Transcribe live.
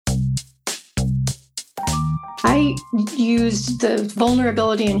I used the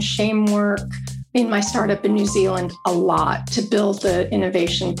vulnerability and shame work in my startup in New Zealand a lot to build the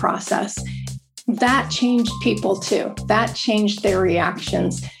innovation process. That changed people too. That changed their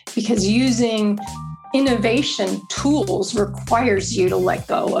reactions because using innovation tools requires you to let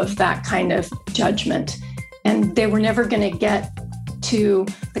go of that kind of judgment. And they were never going to get to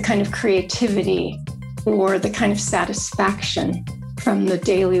the kind of creativity or the kind of satisfaction from the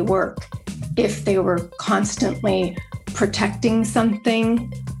daily work if they were constantly protecting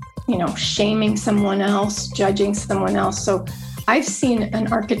something, shaming someone else, judging someone else. So I've seen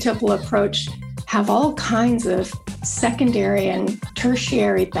an archetypal approach have all kinds of secondary and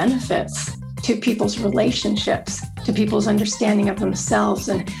tertiary benefits to people's relationships, to people's understanding of themselves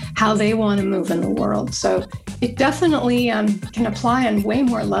and how they want to move in the world. So it definitely can apply on way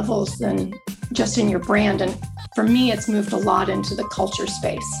more levels than just in your brand. And for me, it's moved a lot into the culture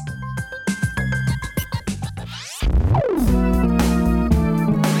space.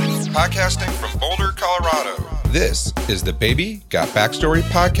 Podcasting from Boulder, Colorado. This is the Baby Got Backstory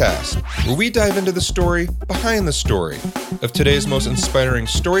podcast, where we dive into the story behind the story of today's most inspiring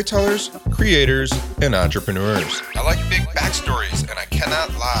storytellers, creators, and entrepreneurs. I like big backstories, and I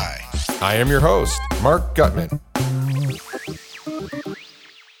cannot lie. I am your host, Mark Gutman.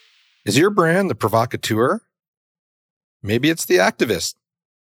 Is your brand the provocateur? Maybe it's the activist.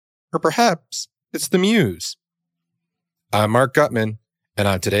 Or perhaps it's the muse. I'm Mark Gutman, and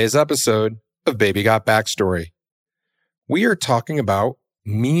on today's episode of Baby Got Backstory, we are talking about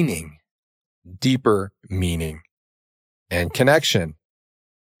meaning, deeper meaning, and connection.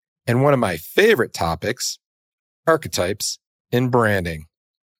 And one of my favorite topics, archetypes in branding.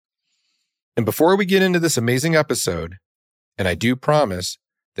 And before we get into this amazing episode, and I do promise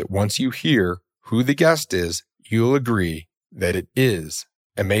that once you hear who the guest is, you'll agree that it is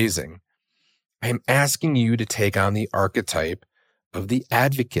amazing. I am asking you to take on the archetype of the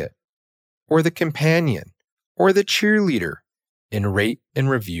advocate, or the companion, or the cheerleader, and rate and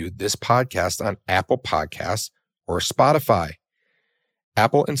review this podcast on Apple Podcasts or Spotify.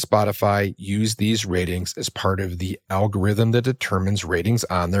 Apple and Spotify use these ratings as part of the algorithm that determines ratings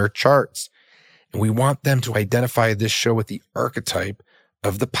on their charts. And we want them to identify this show with the archetype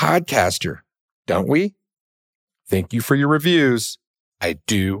of the podcaster, don't we? Thank you for your reviews. I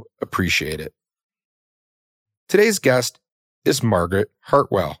do appreciate it. Today's guest is Margaret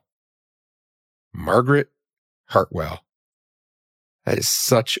Hartwell. Margaret Hartwell. That is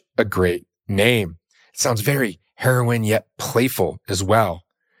such a great name. It sounds very heroine yet playful as well.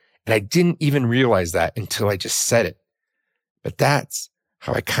 And I didn't even realize that until I just said it. But that's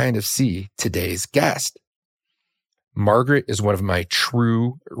how I kind of see today's guest. Margaret is one of my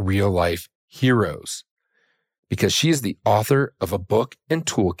true real life heroes because she is the author of a book and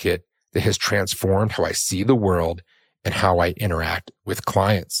toolkit that has transformed how I see the world and how I interact with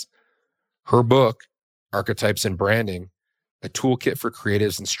clients. Her book, Archetypes in Branding, a toolkit for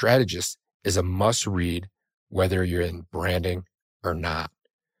creatives and strategists, is a must-read whether you're in branding or not.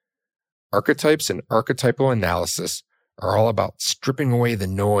 Archetypes and archetypal analysis are all about stripping away the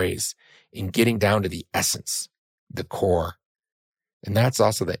noise and getting down to the essence, the core. And that's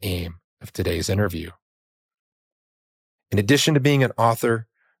also the aim of today's interview. In addition to being an author,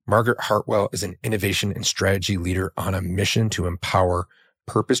 Margaret Hartwell is an innovation and strategy leader on a mission to empower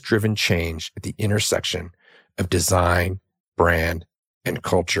purpose-driven change at the intersection of design, brand, and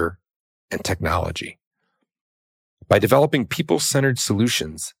culture, and technology. By developing people-centered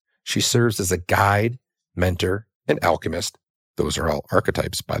solutions, she serves as a guide, mentor, and alchemist, those are all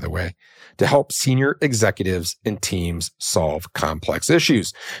archetypes, by the way, to help senior executives and teams solve complex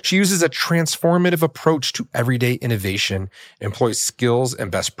issues. She uses a transformative approach to everyday innovation, employs skills and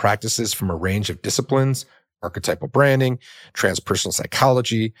best practices from a range of disciplines, archetypal branding, transpersonal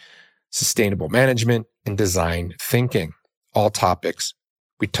psychology, sustainable management, and design thinking, all topics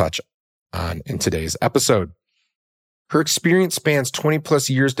we touch on in today's episode. Her experience spans 20 plus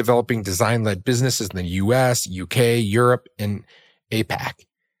years developing design-led businesses in the US, UK, Europe, and APAC.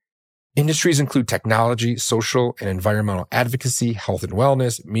 Industries include technology, social and environmental advocacy, health and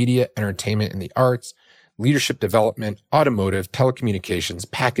wellness, media, entertainment and the arts, leadership development, automotive, telecommunications,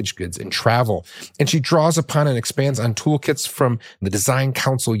 packaged goods, and travel. And she draws upon and expands on toolkits from the Design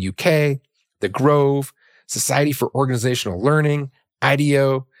Council UK, the Grove, Society for Organizational Learning,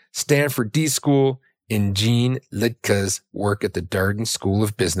 IDEO, Stanford D School, and Jean Litka's work at the Darden School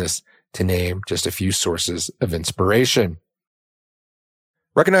of Business, to name just a few sources of inspiration.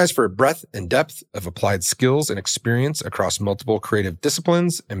 Recognized for a breadth and depth of applied skills and experience across multiple creative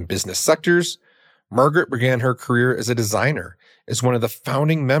disciplines and business sectors, Margaret began her career as a designer, as one of the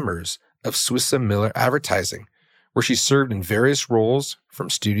founding members of Swissa Miller Advertising, where she served in various roles from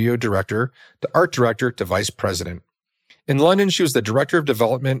studio director to art director to vice president. In London, she was the director of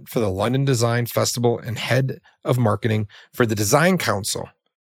development for the London Design Festival and head of marketing for the Design Council.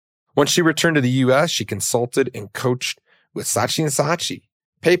 Once she returned to the U.S., she consulted and coached with Saatchi & Saatchi,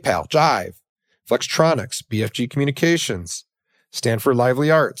 PayPal, Jive, Flextronics, BFG Communications, Stanford Lively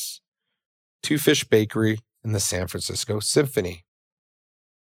Arts, Two Fish Bakery, and the San Francisco Symphony.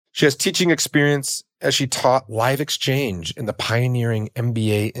 She has teaching experience as she taught live exchange in the pioneering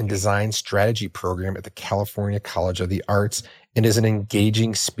MBA in Design Strategy program at the California College of the Arts and is an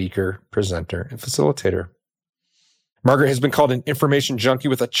engaging speaker, presenter, and facilitator. Margaret has been called an information junkie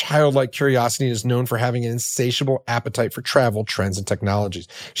with a childlike curiosity and is known for having an insatiable appetite for travel, trends, and technologies.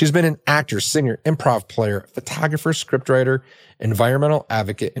 She's been an actor, singer, improv player, photographer, scriptwriter, environmental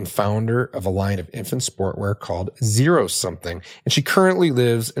advocate, and founder of a line of infant sportwear called Zero Something. And she currently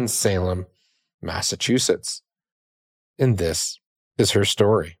lives in Salem, Massachusetts. And this is her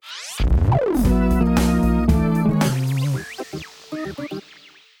story.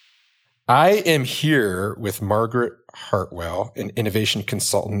 I am here with Margaret Hartwell, an innovation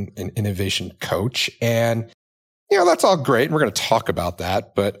consultant and innovation coach. And, that's all great. And we're going to talk about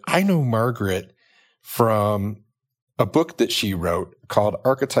that. But I know Margaret from a book that she wrote called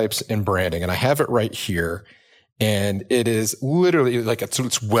Archetypes in Branding. And I have it right here. And it is literally like,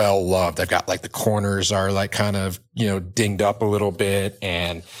 it's well loved. I've got like the corners are like kind of, dinged up a little bit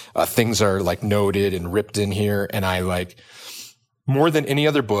and things are like noted and ripped in here. And I like, more than any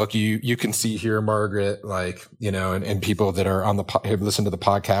other book, you can see here, Margaret, like, and people that are have listened to the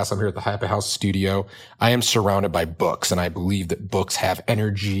podcast. I'm here at the Happy House studio. I am surrounded by books, and I believe that books have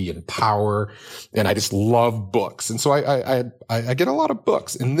energy and power, and I just love books. And so I get a lot of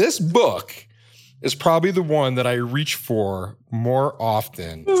books. And this book is probably the one that I reach for more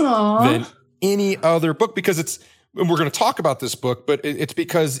often than any other book because and we're going to talk about this book, but it's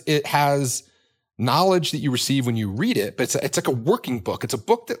because it has knowledge that you receive when you read it, but it's like a working book. It's a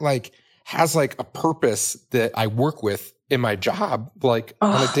book that like has like a purpose that I work with in my job, like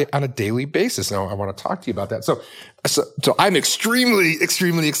on a daily basis. Now I want to talk to you about that. So I'm extremely,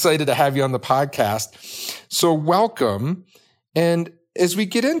 extremely excited to have you on the podcast. So welcome. And as we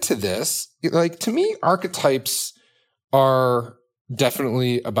get into this, like to me, archetypes are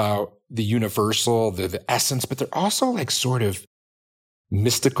definitely about the universal, the essence, but they're also like sort of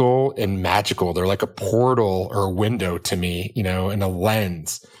mystical and magical. They're like a portal or a window to me, and a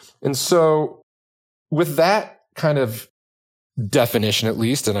lens. And so with that kind of definition, at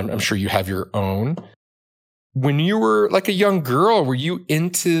least, and I'm sure you have your own, when you were like a young girl, were you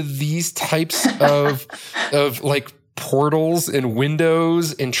into these types of like portals and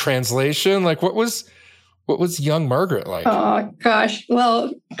windows and translation? Like what was young Margaret like? Oh gosh.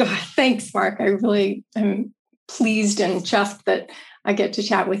 Well, thanks, Mark. I really am pleased and chuffed that I get to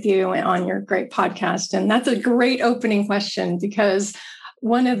chat with you on your great podcast. And that's a great opening question because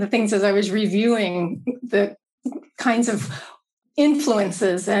one of the things as I was reviewing the kinds of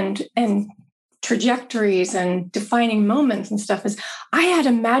influences and trajectories and defining moments and stuff is I had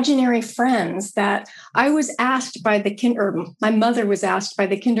imaginary friends that I was asked by my mother was asked by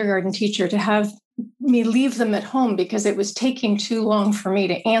the kindergarten teacher to have me leave them at home because it was taking too long for me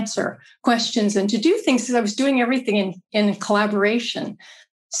to answer questions and to do things because I was doing everything in collaboration.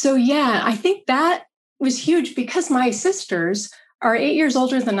 So yeah, I think that was huge because my sisters are 8 years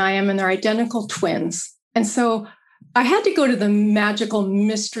older than I am and they're identical twins. And so I had to go to the magical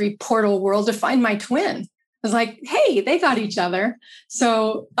mystery portal world to find my twin. I was like, hey, they got each other.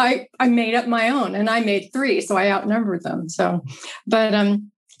 So I made up my own and I made 3. So I outnumbered them. So, but,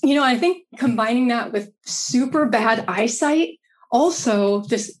 I think combining that with super bad eyesight, also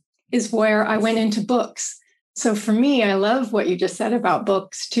this is where I went into books. So for me, I love what you just said about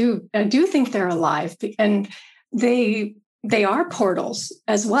books too. I do think they're alive and they are portals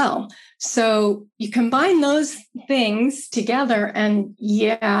as well. So you combine those things together and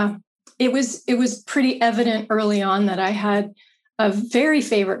yeah, it was pretty evident early on that I had a very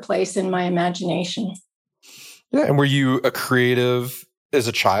favorite place in my imagination. Yeah. And were you a creative as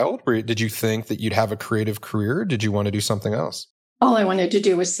a child? Did you think that you'd have a creative career? Did you want to do something else? All I wanted to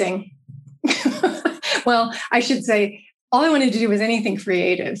do was sing. Well, I should say all I wanted to do was anything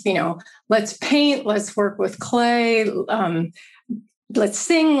creative. Let's paint, let's work with clay, let's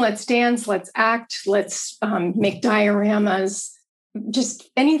sing, let's dance, let's act, let's make dioramas. Just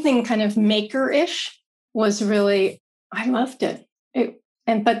anything kind of maker-ish was really, I loved it.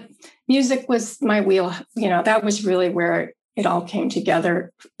 But music was my wheel. That was really where it all came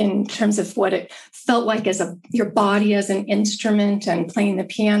together in terms of what it felt like as your body as an instrument and playing the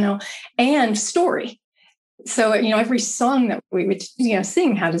piano and story. So, every song that we would,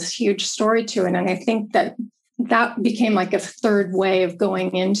 sing had this huge story to it. And I think that became like a third way of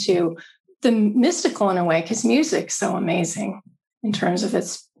going into the mystical in a way, because music's so amazing in terms of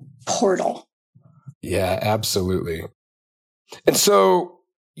its portal. Yeah, absolutely. And so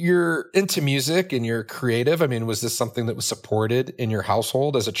you're into music and you're creative. I mean, was this something that was supported in your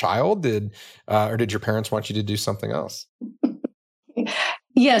household as a child? Or did your parents want you to do something else?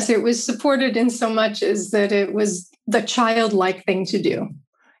 Yes, it was supported in so much as that it was the childlike thing to do.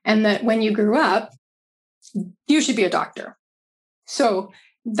 And that when you grew up, you should be a doctor. So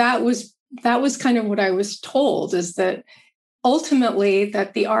that was kind of what I was told, is that ultimately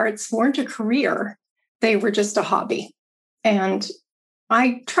that the arts weren't a career, they were just a hobby. And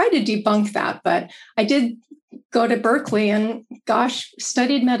I tried to debunk that, but I did go to Berkeley and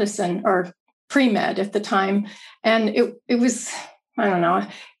studied medicine, or pre-med at the time. And it was, I don't know,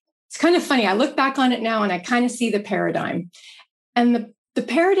 it's kind of funny. I look back on it now and I kind of see the paradigm. And the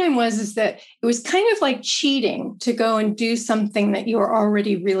paradigm is that it was kind of like cheating to go and do something that you are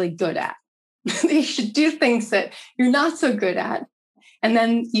already really good at. You should do things that you're not so good at, and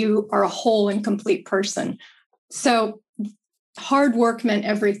then you are a whole and complete person. So hard work meant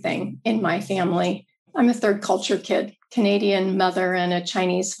everything in my family. I'm a third culture kid, Canadian mother and a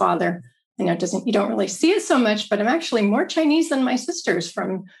Chinese father. I know you don't really see it so much, but I'm actually more Chinese than my sisters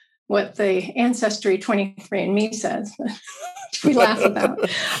from what the Ancestry 23andMe says. We laugh about.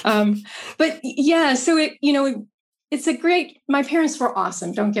 But yeah, so it's a great, my parents were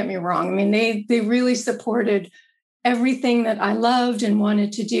awesome. Don't get me wrong. I mean, they really supported everything that I loved and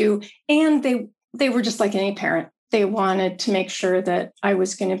wanted to do. And they were just like any parent. They wanted to make sure that I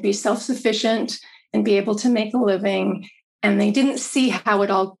was going to be self-sufficient and be able to make a living. And they didn't see how it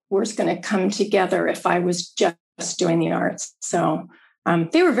all was going to come together if I was just doing the arts. So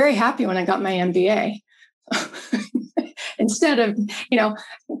they were very happy when I got my MBA. Instead of,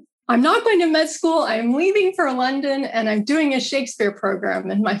 I'm not going to med school, I'm leaving for London and I'm doing a Shakespeare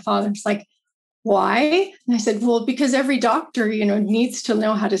program. And my father's like, why? And I said, well, because every doctor, needs to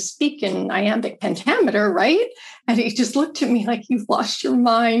know how to speak in iambic pentameter, right? And he just looked at me like, you've lost your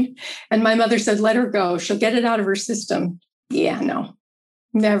mind. And my mother said, let her go. She'll get it out of her system. Yeah, no,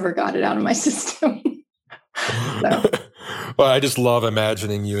 never got it out of my system. So. Well, I just love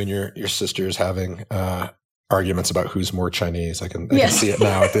imagining you and your sisters having arguments about who's more Chinese. I can see it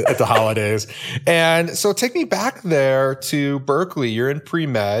now at the holidays. And so take me back there to Berkeley. You're in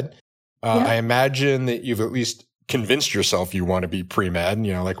pre-med. I imagine that you've at least convinced yourself you want to be pre-med,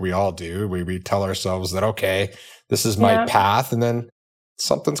 like we all do. We tell ourselves that, okay, this is my path. And then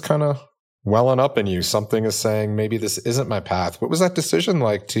something's kind of welling up in you. Something is saying, maybe this isn't my path. What was that decision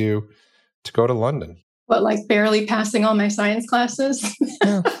like to go to London? But like barely passing all my science classes.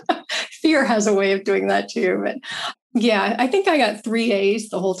 Yeah. Fear has a way of doing that too. But yeah, I think I got 3 A's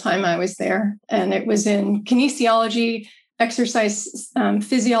the whole time I was there. And it was in kinesiology, exercise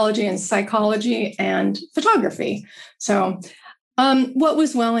physiology and psychology, and photography. So what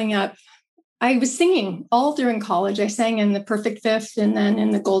was welling up, I was singing all during college. I sang in the Perfect Fifth and then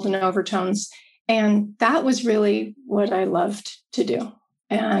in the Golden Overtones. And that was really what I loved to do.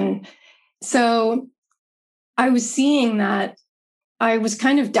 And so I was seeing that I was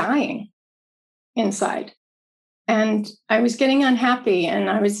kind of dying inside. And I was getting unhappy and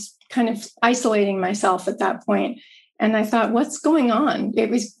I was kind of isolating myself at that point. And I thought, what's going on? It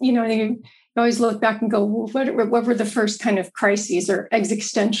was, you always look back and go, well, what were the first kind of crises or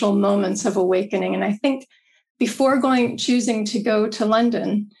existential moments of awakening? And I think before choosing to go to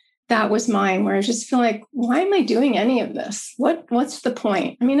London, that was mine, where I just feel like, why am I doing any of this? What's the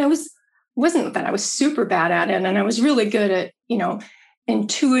point? I mean, wasn't that I was super bad at it. And I was really good at,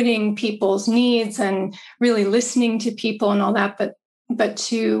 intuiting people's needs and really listening to people and all that, but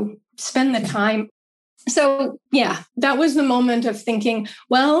to spend the time. So yeah, that was the moment of thinking,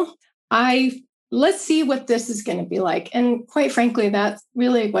 well, let's see what this is going to be like. And quite frankly, that's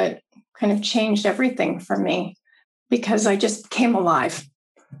really what kind of changed everything for me, because I just came alive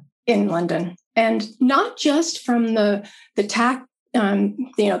in London. And not just from the tactics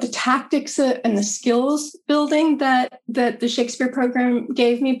and the skills building that the Shakespeare program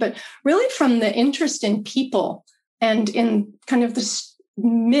gave me, but really from the interest in people and in kind of this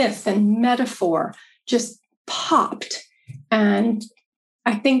myth and metaphor just popped. And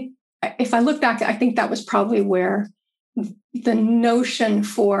I think if I look back, I think that was probably where the notion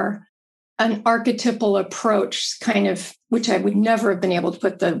for an archetypal approach kind of, which I would never have been able to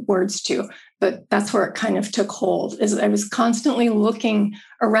put the words to, but that's where it kind of took hold, is I was constantly looking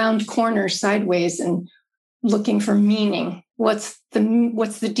around corners sideways and looking for meaning what's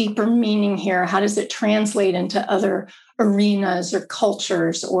the deeper meaning here? How does it translate into other arenas or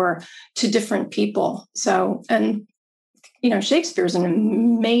cultures or to different people? So, and Shakespeare is an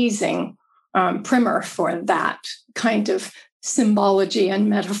amazing primer for that kind of symbology and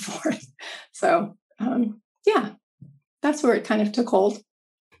metaphor. So, that's where it kind of took hold.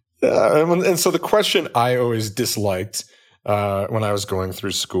 And so the question I always disliked when I was going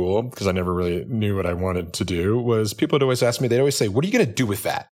through school, because I never really knew what I wanted to do, was people would always ask me, they'd always say, what are you going to do with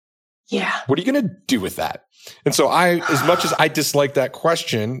that? Yeah. What are you going to do with that? And so as much as I dislike that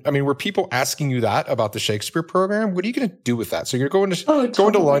question, I mean, were people asking you that about the Shakespeare program? What are you going to do with that? So you're going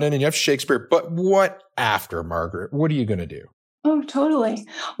to London and you have Shakespeare, but what after, Margaret? What are you going to do? Oh, totally.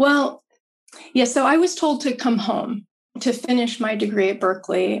 Well, yeah. So I was told to come home to finish my degree at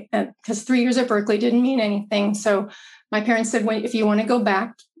Berkeley, because 3 years at Berkeley didn't mean anything. So my parents said, well, if you want to go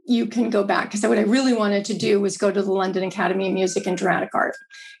back, you can go back. Because what I really wanted to do was go to the London Academy of Music and Dramatic Art,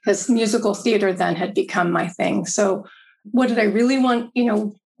 because musical theater then had become my thing. So what did I really want?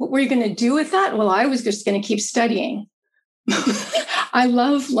 What were you going to do with that? Well, I was just going to keep studying. I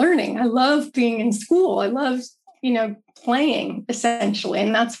love learning. I love being in school. I love, playing essentially.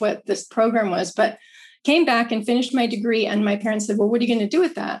 And that's what this program was. But came back and finished my degree. And my parents said, well, what are you going to do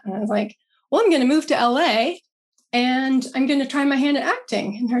with that? And I was like, well, I'm going to move to LA and I'm going to try my hand at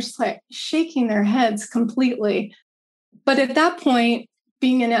acting. And they're just like shaking their heads completely. But at that point,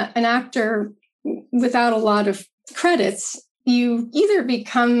 being an actor without a lot of credits, you either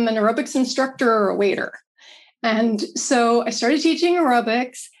become an aerobics instructor or a waiter. And so I started teaching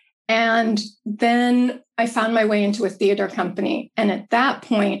aerobics. And then I found my way into a theater company. And at that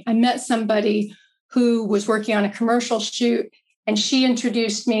point, I met somebody who was working on a commercial shoot, and she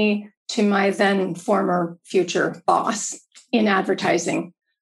introduced me to my then former future boss in advertising.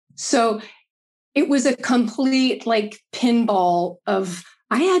 So it was a complete pinball of,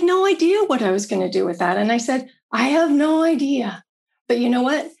 I had no idea what I was going to do with that. And I said, I have no idea. But you know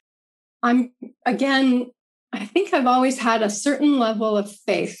what? I think I've always had a certain level of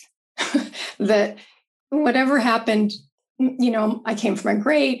faith that whatever happened, I came from a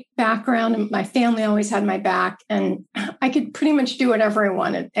great background and my family always had my back and I could pretty much do whatever I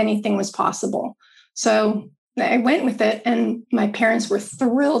wanted. Anything was possible. So I went with it and my parents were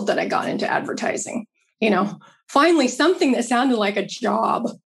thrilled that I got into advertising. Finally something that sounded like a job.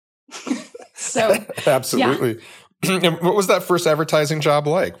 So absolutely. Yeah. And what was that first advertising job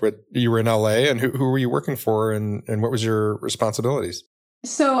like? You were in LA and who were you working for and what was your responsibilities?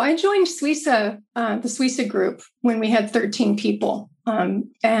 So I joined Suissa, the Suissa group, when we had 13 people.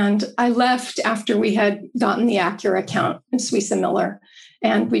 And I left after we had gotten the Acura account in Suissa Miller,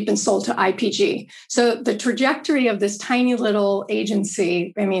 and we'd been sold to IPG. So the trajectory of this tiny little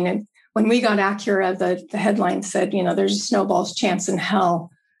agency, when we got Acura, the headline said, there's a snowball's chance in hell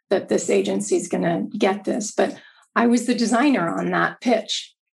that this agency is going to get this. But I was the designer on that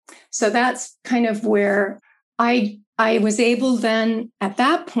pitch. So that's kind of where I was able then at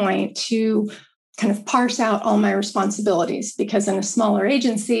that point to kind of parse out all my responsibilities, because in a smaller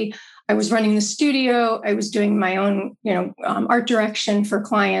agency, I was running the studio. I was doing my own, art direction for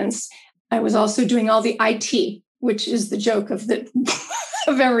clients. I was also doing all the IT, which is the joke of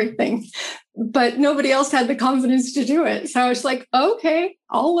of everything. But nobody else had the confidence to do it. So I was like, okay,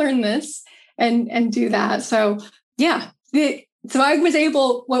 I'll learn this and do that. So yeah. So I was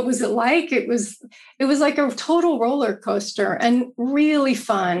able, what was it like? It was like a total roller coaster and really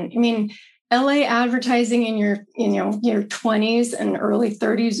fun. LA advertising in your 20s and early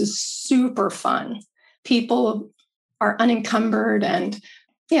 30s is super fun. People are unencumbered and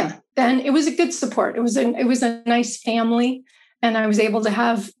it was a good support. It was a nice family, and I was able to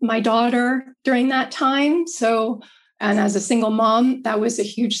have my daughter during that time. So, and as a single mom, that was a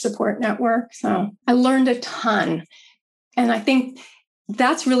huge support network. So I learned a ton. And I think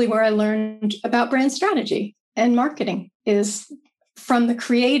that's really where I learned about brand strategy and marketing, is from the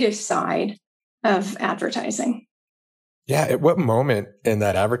creative side of advertising. Yeah. At what moment in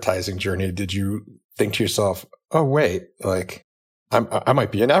that advertising journey did you think to yourself, oh, wait, I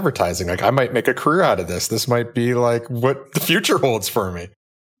might be in advertising. I might make a career out of this. This might be what the future holds for me.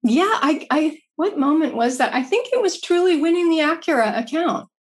 Yeah. What moment was that? I think it was truly winning the Acura account,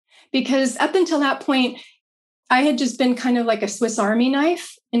 because up until that point, I had just been kind of like a Swiss Army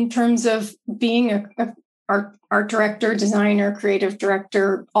knife in terms of being a art director, designer, creative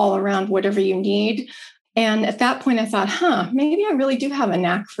director, all around, whatever you need. And at that point, I thought, maybe I really do have a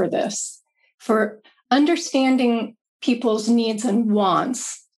knack for this, for understanding people's needs and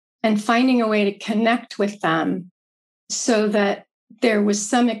wants and finding a way to connect with them so that there was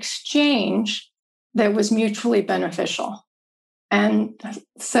some exchange that was mutually beneficial. And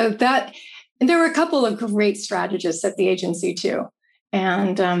so there were a couple of great strategists at the agency too.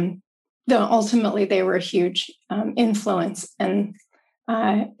 And ultimately they were a huge influence. And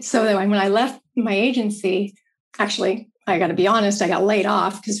so that when I left my agency, actually, I got to be honest, I got laid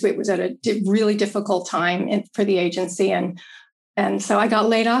off because it was at a really difficult time for the agency. And so I got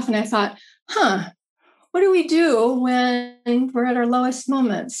laid off and I thought, what do we do when we're at our lowest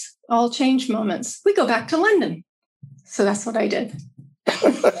moments, all change moments? We go back to London. So that's what I did.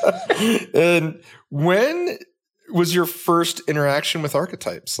 And when was your first interaction with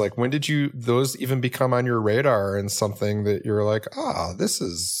archetypes? Like, when did those even become on your radar and something that you're like, this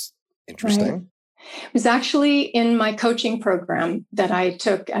is interesting? Right. It was actually in my coaching program that I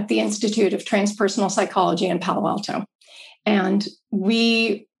took at the Institute of Transpersonal Psychology in Palo Alto. And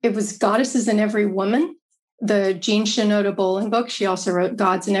it was Goddesses in Every Woman, the Jean Shinoda Bolen book. She also wrote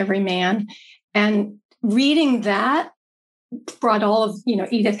Gods in Every Man. And reading that brought all of,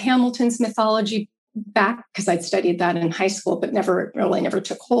 Edith Hamilton's mythology back, because I'd studied that in high school, but never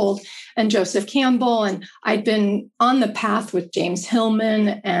took hold, and Joseph Campbell. And I'd been on the path with James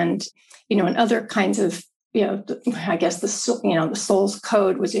Hillman and, and other kinds of, I guess the Soul's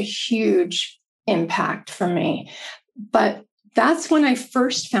Code was a huge impact for me. But that's when I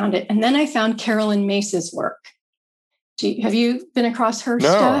first found it. And then I found Carolyn Mace's work. Have you been across her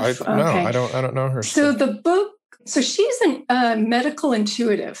stuff? No, I don't know her So stuff. the book, she's a medical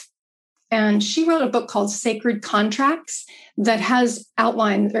intuitive, and she wrote a book called Sacred Contracts that has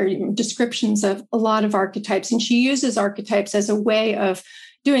outlines or descriptions of a lot of archetypes. And she uses archetypes as a way of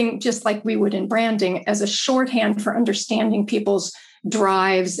doing, just like we would in branding, as a shorthand for understanding people's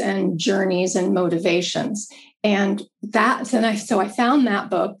drives and journeys and motivations. And so I found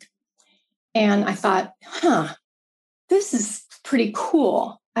that book and I thought, this is pretty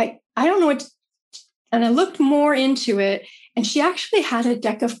cool. I don't know what, and I looked more into it, and she actually had a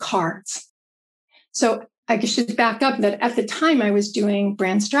deck of cards. So I should back up that at the time I was doing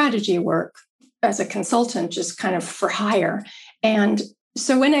brand strategy work as a consultant, just kind of for hire. And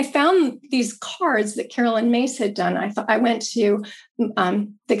so when I found these cards that Carolyn Mace had done, I went to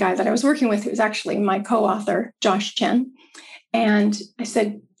the guy that I was working with, who was actually my co-author, Josh Chen. And I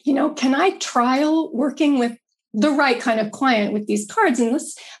said, can I trial working with the right kind of client with these cards? And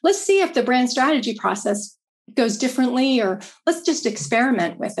let's see if the brand strategy process goes differently, or let's just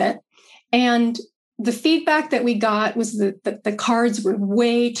experiment with it. And the feedback that we got was that the cards were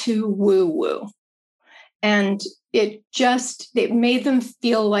way too woo-woo. And it made them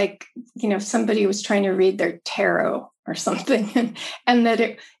feel like, somebody was trying to read their tarot or something, and that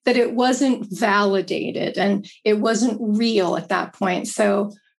it wasn't validated and it wasn't real at that point.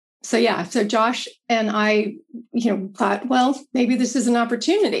 So Josh and I, thought, well, maybe this is an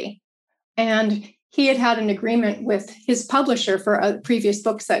opportunity. And he had an agreement with his publisher for previous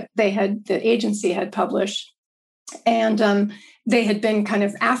books that the agency had published. And they had been kind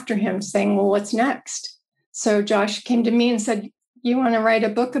of after him saying, well, what's next? So Josh came to me and said, you want to write a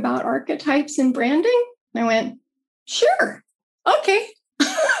book about archetypes and branding? And I went, sure. Okay.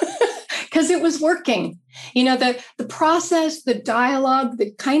 Because it was working. The process, the dialogue,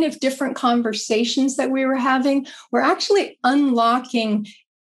 the kind of different conversations that we were having were actually unlocking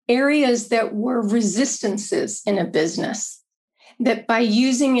areas that were resistances in a business. That by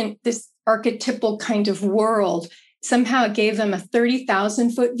using this archetypal kind of world, somehow it gave them a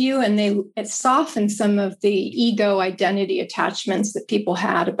 30,000-foot view, and it softened some of the ego identity attachments that people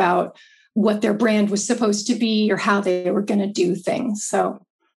had about what their brand was supposed to be or how they were going to do things. So,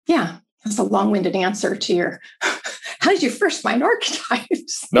 yeah. That's a long-winded answer to your, how did you first find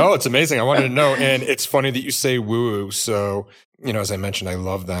archetypes? No, it's amazing. I wanted to know. And it's funny that you say woo-woo. So, as I mentioned, I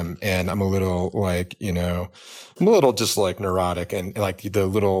love them. And I'm a little just like neurotic, and like the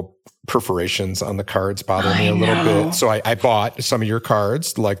little perforations on the cards bother me a little bit. So I bought some of your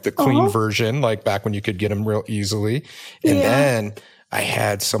cards, like the clean version, like back when you could get them real easily. And then I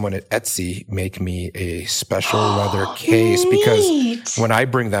had someone at Etsy make me a special leather case, because when I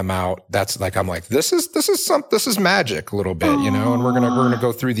bring them out, that's like, I'm like, this is magic a little bit, and we're going to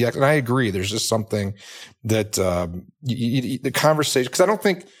go through and I agree. There's just something that, the conversation, because I don't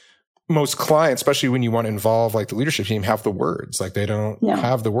think most clients, especially when you want to involve like the leadership team, have the words, like they don't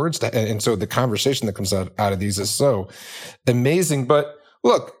have the words and so the conversation that comes out of these is so amazing. But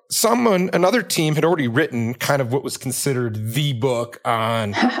look, another team had already written kind of what was considered the book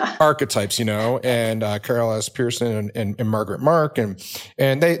on archetypes, and Carol S. Pearson and Margaret Mark, and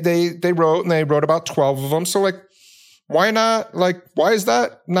they wrote about 12 of them. So like, why not? Like, why is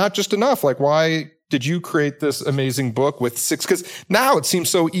that not just enough? Like, why did you create this amazing book with 6? Because now it seems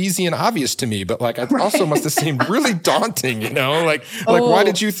so easy and obvious to me, but like it also must have seemed really daunting, like why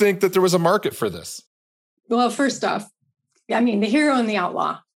did you think that there was a market for this? Well, first off, I mean, the hero and the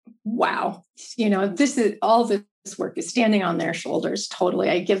outlaw. Wow. This is all this work is standing on their shoulders. Totally.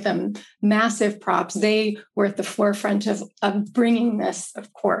 I give them massive props. They were at the forefront of bringing this,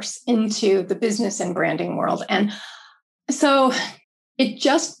 of course, into the business and branding world. And so it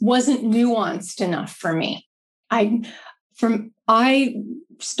just wasn't nuanced enough for me. I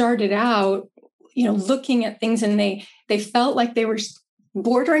started out, looking at things, and they felt like they were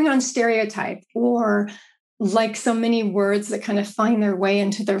bordering on stereotype, or like so many words that kind of find their way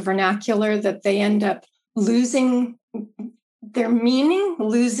into their vernacular that they end up losing their meaning,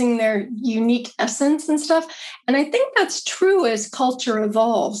 losing their unique essence and stuff. And I think that's true as culture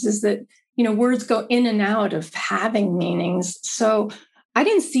evolves, is that, words go in and out of having meanings. So I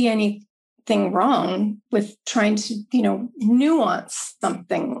didn't see anything wrong with trying to, nuance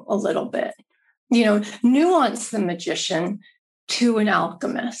something a little bit, nuance the magician to an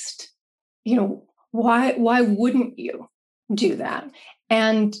alchemist. Why wouldn't you do that?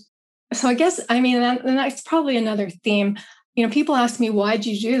 And so I guess, that's probably another theme. People ask me, why'd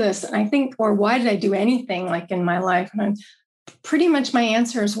you do this? And I think, or why did I do anything like in my life? And pretty much my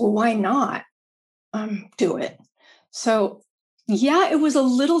answer is, well, why not do it? So yeah, it was a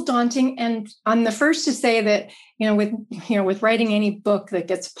little daunting. And I'm the first to say that, with writing any book that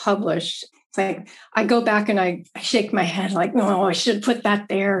gets published, it's like I go back and I shake my head like, no, I should have put that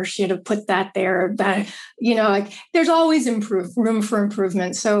there, or should have put that there. That, there's always room for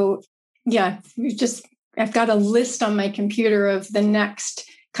improvement. So yeah, I've got a list on my computer of the next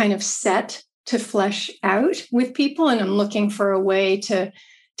kind of set to flesh out with people. And I'm looking for a way to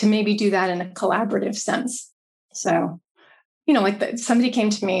maybe do that in a collaborative sense. So, somebody came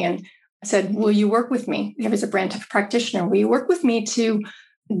to me and said, will you work with me? I was a brand practitioner. Will you work with me to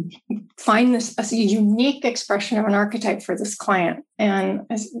find this a unique expression of an archetype for this client? And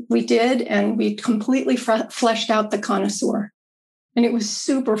we did, and we completely fleshed out the connoisseur. And it was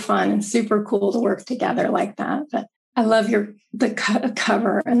super fun and super cool to work together like that. But I love the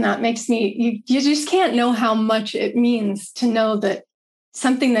cover, and that makes me, you just can't know how much it means to know that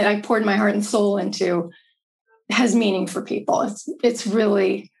something that I poured my heart and soul into has meaning for people. It's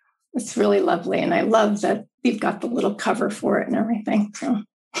really lovely. And I love that you've got the little cover for it and everything. So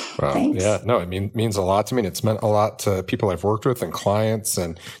wow. Thanks. Yeah, no, it means a lot to me. It's meant a lot to people I've worked with and clients.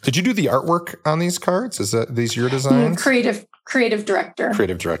 And did you do the artwork on these cards? Is that these your designs? Creative director.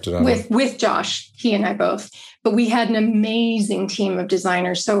 Creative directed with Josh, he and I both. But we had an amazing team of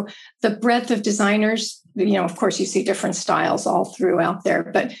designers. So the breadth of designers, of course, you see different styles all throughout there.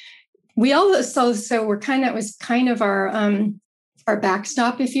 But we also, so it was kind of our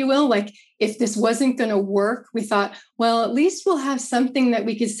backstop, if you will. Like if this wasn't going to work, we thought, well, at least we'll have something that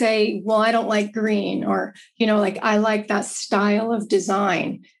we could say, well, I don't like green, or, like I like that style of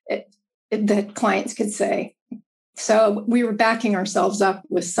design that clients could say. So we were backing ourselves up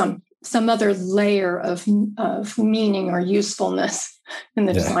with some other layer of meaning or usefulness in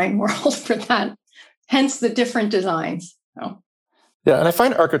the design world for that. Hence the different designs. So. Yeah. And I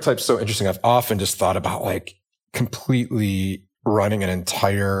find archetypes so interesting. I've often just thought about like completely running an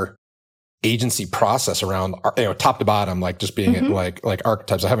entire agency process around, top to bottom, like just being like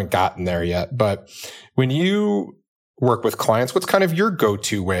archetypes. I haven't gotten there yet, but when you work with clients, what's kind of your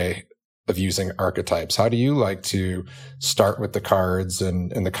go-to way of using archetypes? How do you like to start with the cards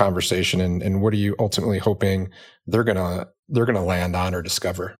and the conversation, and what are you ultimately hoping they're gonna land on or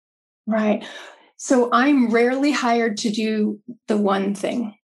discover? Right. So I'm rarely hired to do the one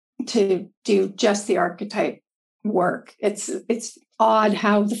thing, to do just the archetype work. It's odd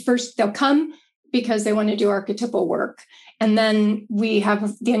how they'll come because they want to do archetypal work. And then we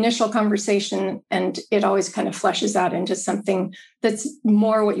have the initial conversation, and it always kind of fleshes out into something that's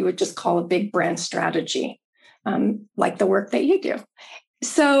more what you would just call a big brand strategy, like the work that you do.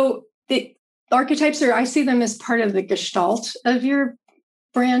 So the archetypes I see them as part of the gestalt of your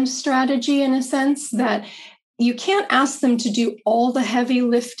brand strategy, in a sense that you can't ask them to do all the heavy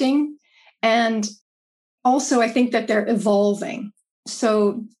lifting. And also, I think that they're evolving.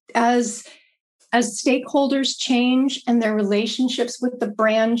 So as stakeholders change and their relationships with the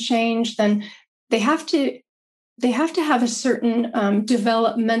brand change, then they have to have a certain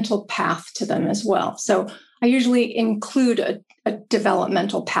developmental path to them as well. So I usually include a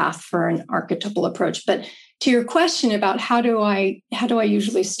developmental path for an archetypal approach. But to your question about how do I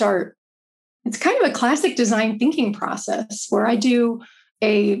usually start, it's kind of a classic design thinking process where I do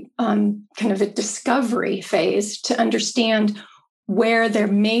a kind of a discovery phase to understand where there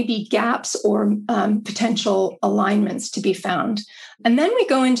may be gaps or potential alignments to be found. And then we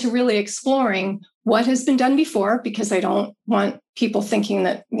go into really exploring what has been done before, because I don't want people thinking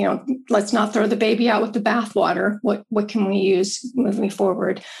that, let's not throw the baby out with the bathwater. What can we use moving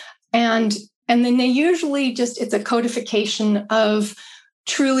forward? And then they usually it's a codification of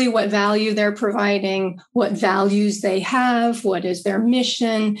truly what value they're providing, what values they have, what is their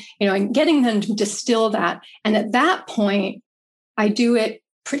mission, and getting them to distill that. And at that point, I do it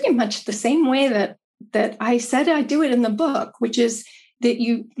pretty much the same way that I said I do it in the book, which is that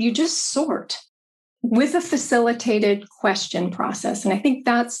you just sort with a facilitated question process. And I think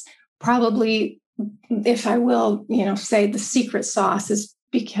that's probably, if I will, say the secret sauce, is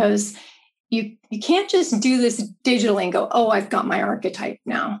because you can't just do this digitally and go, oh, I've got my archetype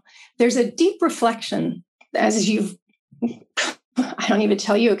now. There's a deep reflection, as I don't even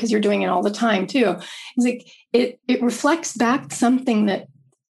tell you because you're doing it all the time too. It's like it reflects back something that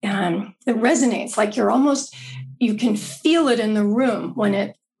resonates. Like you can feel it in the room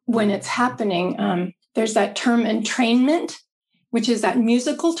when it's happening. There's that term entrainment, which is that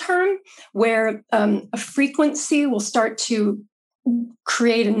musical term where a frequency will start to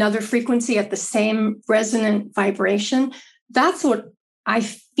create another frequency at the same resonant vibration. That's what I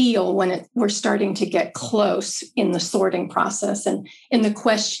feel when we're starting to get close in the sorting process and in the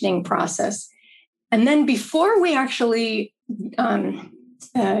questioning process. And then before we actually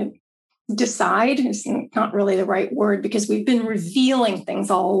decide, is not really the right word because we've been revealing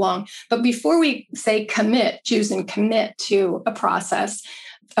things all along, but before we say choose and commit to a process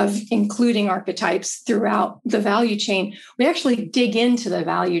of including archetypes throughout the value chain, we actually dig into the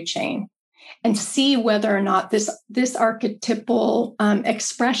value chain and see whether or not this archetypal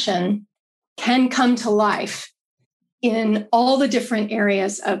expression can come to life in all the different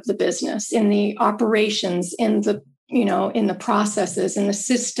areas of the business, in the operations, in the processes, in the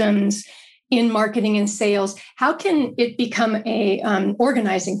systems, in marketing and sales. How can it become a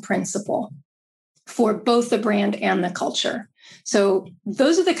organizing principle for both the brand and the culture? So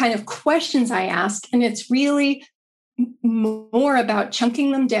those are the kind of questions I ask, and it's really more about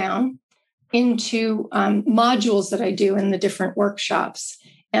chunking them down into modules that I do in the different workshops.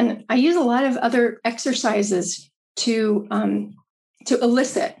 And I use a lot of other exercises to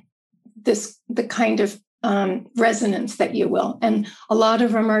elicit the kind of resonance that you will. And a lot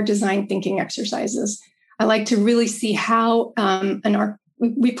of them are design thinking exercises. I like to really see how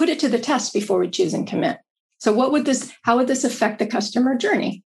we put it to the test before we choose and commit. So how would this affect the customer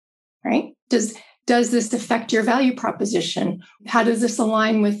journey, right? Does this affect your value proposition? How does this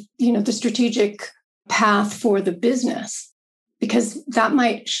align with, the strategic path for the business? Because that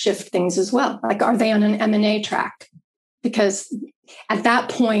might shift things as well. Like, are they on an M&A track? Because at that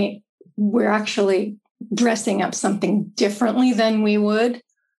point, we're actually dressing up something differently than we would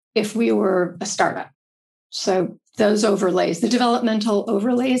if we were a startup. So those overlays, the developmental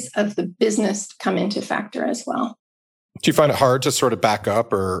overlays of the business come into factor as well. Do you find it hard to sort of back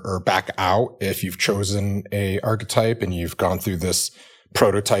up or back out if you've chosen a archetype and you've gone through this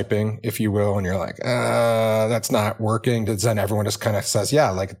prototyping, if you will, and you're like, that's not working? Does then everyone just kind of says, yeah,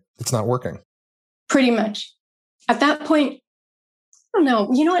 like it's not working? Pretty much. At that point, I don't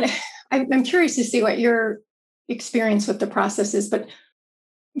know. You know what? I'm curious to see what your experience with the process is. But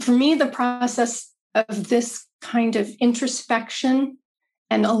for me, the process of this kind of introspection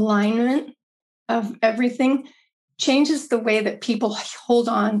and alignment of everything changes the way that people hold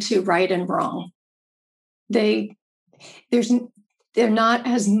on to right and wrong. They're not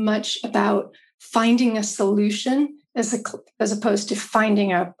as much about finding a solution as opposed to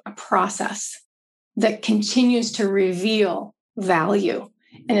finding a process that continues to reveal value.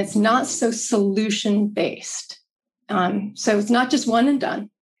 And it's not so solution-based. So it's not just one and done.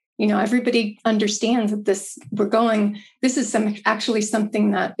 Everybody understands that this is actually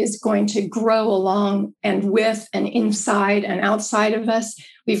something that is going to grow along and with and inside and outside of us.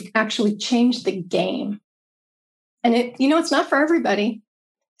 We've actually changed the game. And it's not for everybody.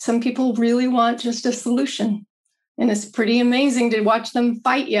 Some people really want just a solution. And it's pretty amazing to watch them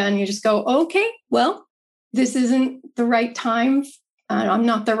fight you. And you just go, okay, well, this isn't the right time. I'm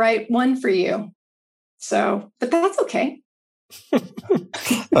not the right one for you. So, but that's okay.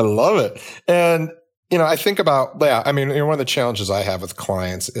 I love it. And, I think about, one of the challenges I have with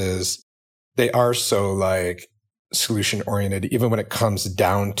clients is they are so like solution oriented, even when it comes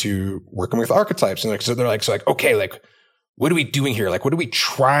down to working with archetypes. And so they're like, okay, like, what are we doing here? Like, what are we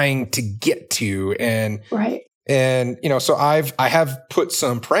trying to get to? And, right. And, so I have put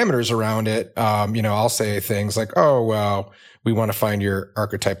some parameters around it. I'll say things like, oh, well, we want to find your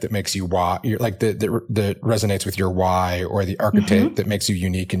archetype that makes you why, like that resonates with your why, or the archetype that makes you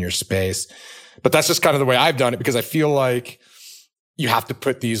unique in your space. But that's just kind of the way I've done it, because I feel like you have to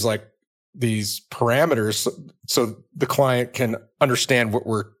put these parameters so the client can understand what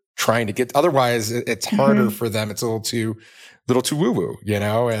we're trying to get. Otherwise, it's harder for them. It's a little too woo-woo,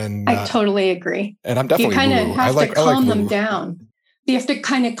 And I totally agree. And I'm definitely you kind of woo-woo. have to calm them down. You have to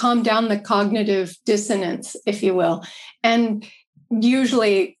kind of calm down the cognitive dissonance, if you will. And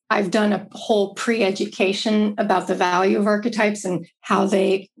usually I've done a whole pre-education about the value of archetypes and how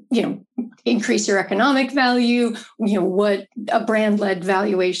they, increase your economic value, what a brand-led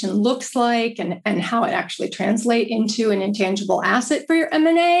valuation looks like, and how it actually translates into an intangible asset for your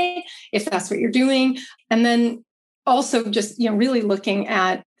M&A, if that's what you're doing. And then also just, really looking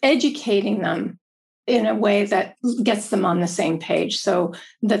at educating them in a way that gets them on the same page, so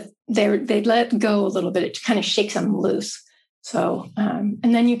that they let go a little bit. It kind of shakes them loose. So,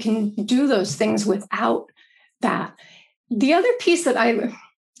 and then you can do those things without that. The other piece that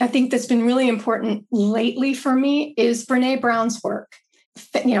I think that's been really important lately for me is Brene Brown's work.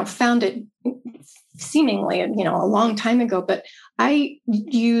 Found it seemingly, a long time ago, but I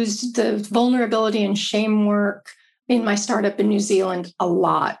used the vulnerability and shame work in my startup in New Zealand a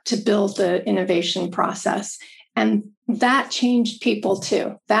lot to build the innovation process. And that changed people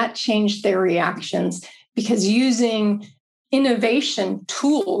too. That changed their reactions, because using innovation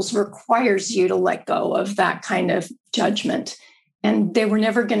tools requires you to let go of that kind of judgment. And they were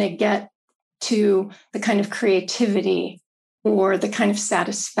never going to get to the kind of creativity or the kind of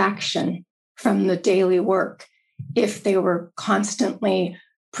satisfaction from the daily work if they were constantly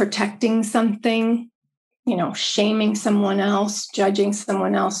protecting something, shaming someone else, judging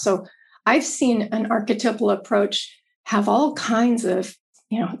someone else. So I've seen an archetypal approach have all kinds of,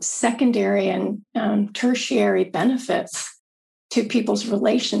 secondary and tertiary benefits to people's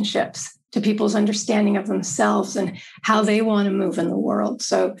relationships, to people's understanding of themselves and how they want to move in the world.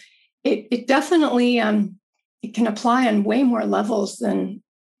 So it definitely it can apply on way more levels than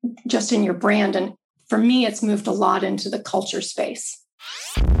just in your brand. And for me, it's moved a lot into the culture space.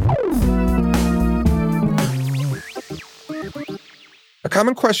 A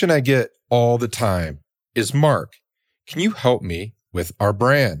common question I get all the time is, Mark, can you help me with our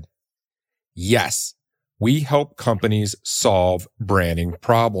brand? Yes, we help companies solve branding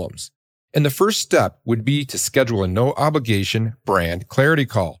problems. And the first step would be to schedule a no-obligation brand clarity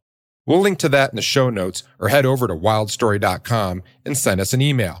call. We'll link to that in the show notes, or head over to wildstory.com and send us an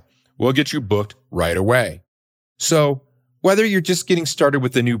email. We'll get you booked right away. So whether you're just getting started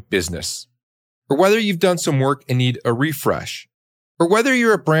with a new business, or whether you've done some work and need a refresh, or whether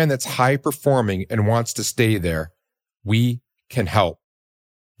you're a brand that's high performing and wants to stay there, we can help.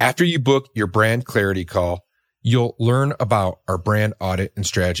 After you book your brand clarity call, you'll learn about our brand audit and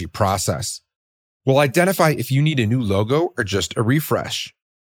strategy process. We'll identify if you need a new logo or just a refresh.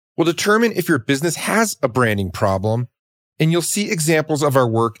 We'll determine if your business has a branding problem, and you'll see examples of our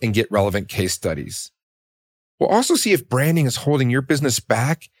work and get relevant case studies. We'll also see if branding is holding your business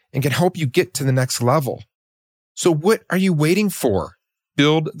back and can help you get to the next level. So what are you waiting for?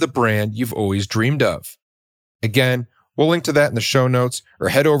 Build the brand you've always dreamed of. Again, we'll link to that in the show notes, or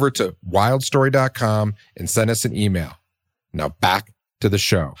head over to wildstory.com and send us an email. Now back to the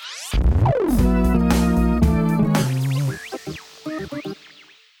show.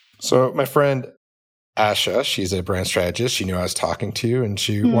 So my friend Asha, she's a brand strategist. She knew I was talking to you, and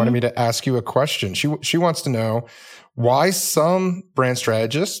she wanted me to ask you a question. She wants to know why some brand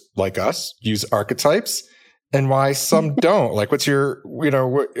strategists like us use archetypes and why some don't. Like, what's your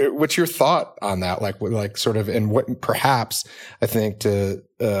thought on that? Like sort of, and what perhaps, I think, to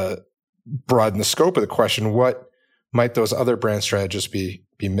broaden the scope of the question, what might those other brand strategists be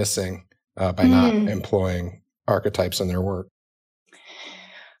missing by not employing archetypes in their work?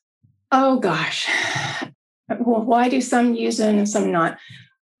 Oh, gosh. Well, why do some use it and some not?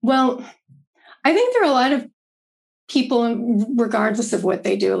 Well, I think there are a lot of people, regardless of what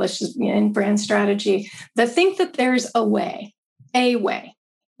they do, let's just in brand strategy, that think that there's a way,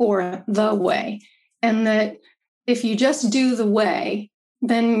 or the way, and that if you just do the way,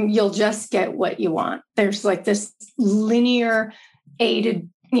 then you'll just get what you want. There's like this linear A to,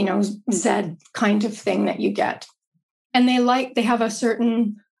 Z kind of thing that you get. And they have a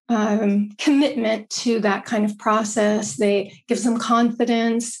certain commitment to that kind of process. They gives them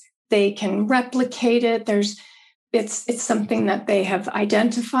confidence. They can replicate it. It's something that they have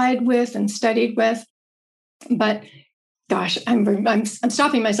identified with and studied with. But gosh, I'm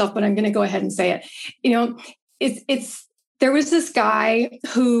stopping myself, but I'm going to go ahead and say it. There was this guy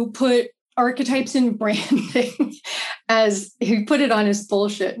who put archetypes in branding as he put it on his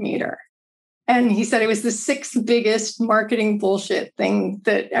bullshit meter. And he said it was the sixth biggest marketing bullshit thing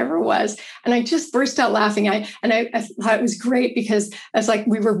that ever was. And I just burst out laughing. I thought it was great because I was like,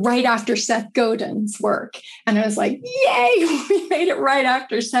 we were right after Seth Godin's work. And I was like, yay, we made it right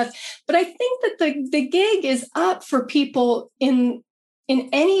after Seth. But I think that the gig is up for people in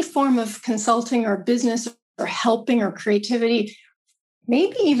any form of consulting or business or helping or creativity,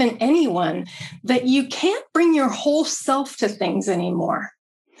 maybe even anyone, that you can't bring your whole self to things anymore.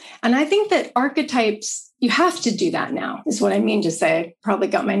 And I think that archetypes, you have to do that now, is what I mean to say. I probably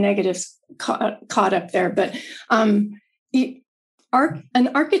got my negatives caught up there. But an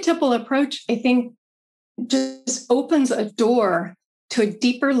archetypal approach, I think, just opens a door to a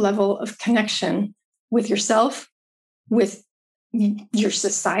deeper level of connection with yourself, with your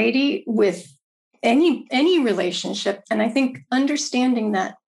society, with any relationship. And I think understanding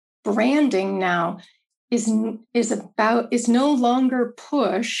that branding now is no longer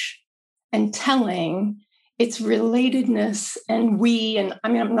push and telling. It's relatedness and we. And I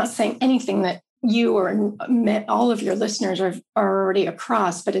mean, I'm not saying anything that you or all of your listeners are already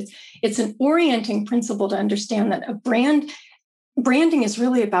across, but it's an orienting principle to understand that branding is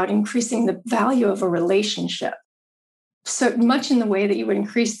really about increasing the value of a relationship. So much in the way that you would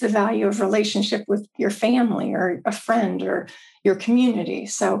increase the value of relationship with your family or a friend or your community.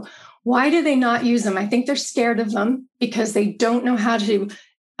 So why do they not use them? I think they're scared of them because they don't know how to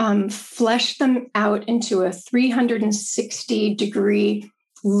flesh them out into a 360-degree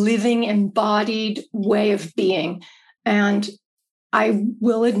living embodied way of being. And I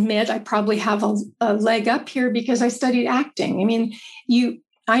will admit I probably have a leg up here because I studied acting. I mean,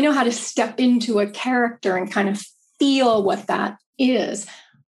 I know how to step into a character and kind of feel what that is,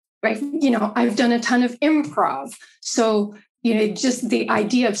 right? I've done a ton of improv. So, just the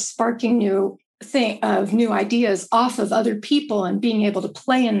idea of sparking new ideas off of other people and being able to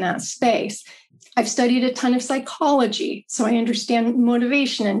play in that space. I've studied a ton of psychology, so I understand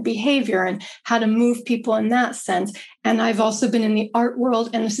motivation and behavior and how to move people in that sense. And I've also been in the art world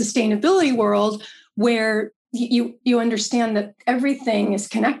and the sustainability world where you understand that everything is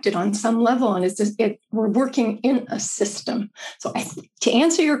connected on some level, and we're working in a system. So to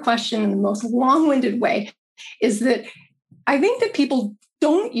answer your question in the most long-winded way is that I think that people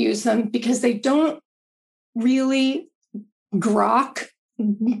don't use them because they don't really grok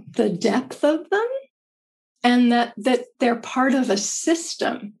the depth of them, and that they're part of a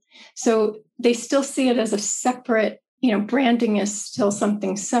system. So they still see it as a separate, branding is still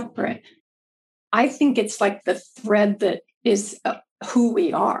something separate. I think it's like the thread that is who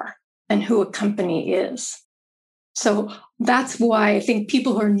we are and who a company is. So that's why I think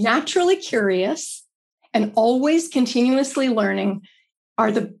people who are naturally curious and always continuously learning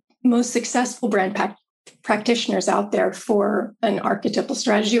are the most successful brand practitioners out there for an archetypal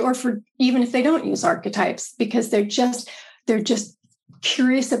strategy, or for even if they don't use archetypes, because they're just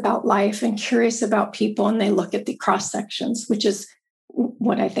curious about life and curious about people, and they look at the cross sections, which is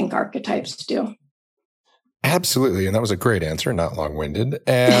what I think archetypes do. Absolutely. And that was a great answer, not long-winded.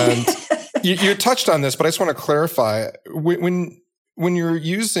 And you touched on this, but I just want to clarify. When you're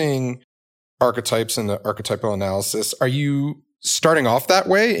using archetypes in the archetypal analysis, are you starting off that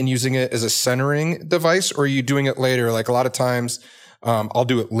way and using it as a centering device, or are you doing it later? Like a lot of times, I'll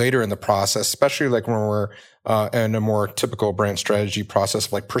do it later in the process, especially like when we're in a more typical brand strategy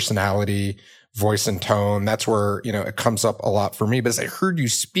process, like personality, voice, and tone. That's where, it comes up a lot for me. But as I heard you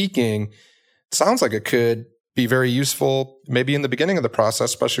speaking, it sounds like it could be very useful maybe in the beginning of the process,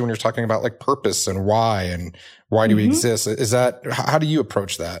 especially when you're talking about like purpose and why do we exist? How do you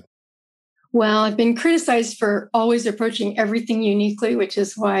approach that? Well, I've been criticized for always approaching everything uniquely, which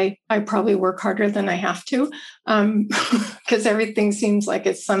is why I probably work harder than I have to, because everything seems like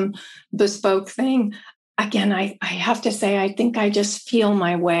it's some bespoke thing. Again, I have to say, I think I just feel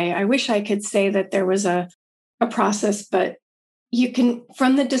my way. I wish I could say that there was a process, but you can,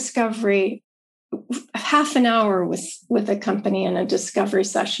 from the discovery, half an hour with a company in a discovery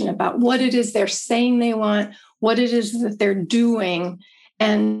session about what it is they're saying they want, what it is that they're doing,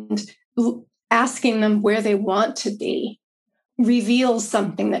 and asking them where they want to be reveals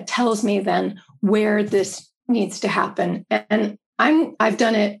something that tells me then where this needs to happen. And I've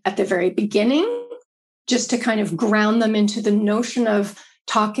done it at the very beginning, just to kind of ground them into the notion of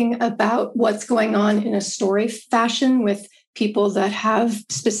talking about what's going on in a story fashion with people that have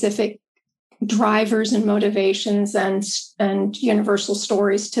specific drivers and motivations and universal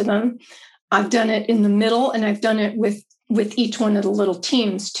stories to them. I've done it in the middle, and I've done it with each one of the little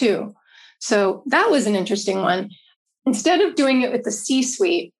teams too. So that was an interesting one. Instead of doing it with the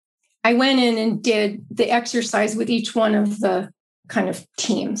C-suite, I went in and did the exercise with each one of the kind of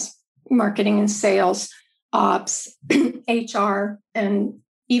teams, marketing and sales, ops, HR, and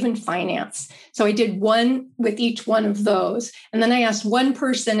even finance. So I did one with each one of those. And then I asked one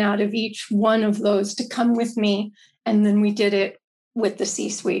person out of each one of those to come with me. And then we did it with the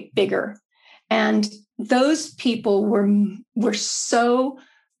C-suite bigger. And those people were so,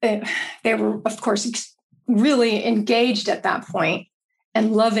 they were, of course, really engaged at that point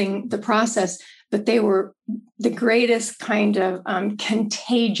and loving the process, but they were the greatest kind of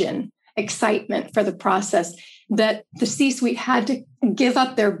contagion, excitement for the process that the C-suite had to give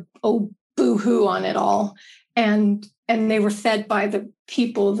up their boo-hoo on it all. And they were fed by the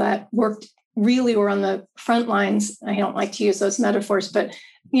people that really were on the front lines. I don't like to use those metaphors, but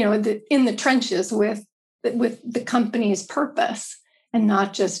in the trenches with the company's purpose and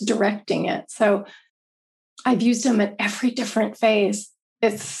not just directing it. So I've used them at every different phase.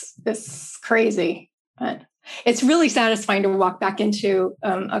 It's crazy, but it's really satisfying to walk back into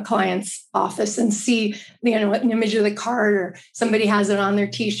a client's office and see, an image of the card, or somebody has it on their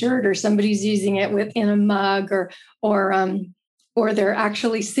T-shirt, or somebody's using it in a mug, or they're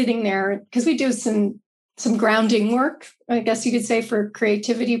actually sitting there, because we do some grounding work, I guess you could say, for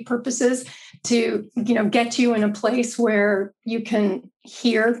creativity purposes, to get you in a place where you can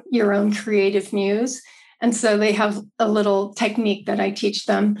hear your own creative muse. And so they have a little technique that I teach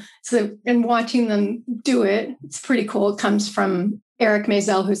them. So in watching them do it, it's pretty cool. It comes from Eric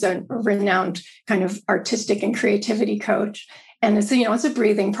Maisel, who's a renowned kind of artistic and creativity coach. And it's a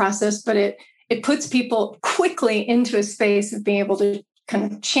breathing process, but it puts people quickly into a space of being able to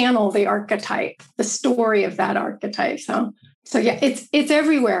kind of channel the archetype, the story of that archetype. So yeah, it's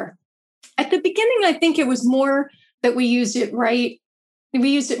everywhere. At the beginning, I think it was more that we used it right. We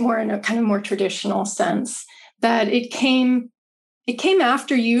used it more in a kind of more traditional sense, that it came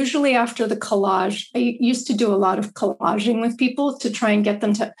usually after the collage. I used to do a lot of collaging with people to try and get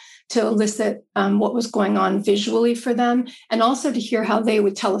them to elicit what was going on visually for them, and also to hear how they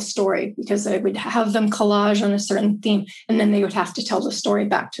would tell a story, because I would have them collage on a certain theme, and then they would have to tell the story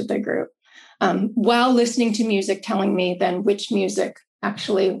back to the group while listening to music, telling me then which music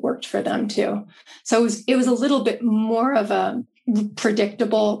actually worked for them too. So it was a little bit more of a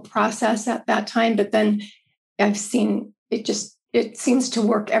predictable process at that time, but then I've seen it seems to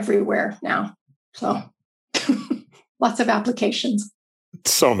work everywhere now. So lots of applications.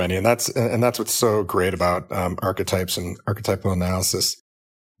 So many. And that's what's so great about archetypes and archetypal analysis.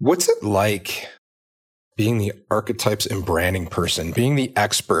 What's it like being the archetypes and branding person, being the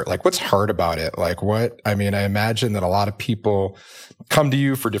expert? Like, what's hard about it? I imagine that a lot of people come to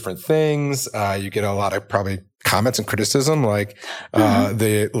you for different things. You get a lot of probably comments and criticism, like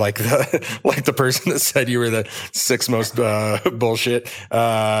the person that said you were the sixth most bullshit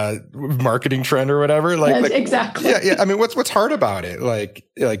marketing trend or whatever. Exactly. Yeah. I mean, what's hard about it?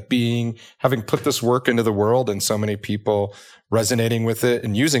 Having put this work into the world and so many people resonating with it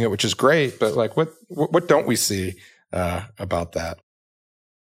and using it, which is great. But what don't we see about that?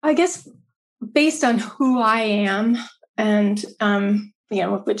 I guess based on who I am, and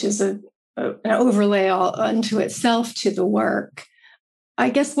which is an overlay all unto itself to the work. I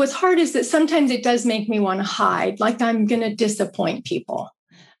guess what's hard is that sometimes it does make me want to hide, like I'm going to disappoint people,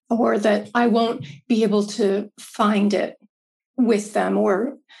 or that I won't be able to find it with them,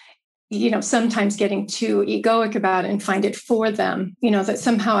 or sometimes getting too egoic about it and find it for them, that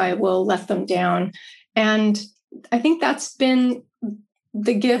somehow I will let them down. And I think that's been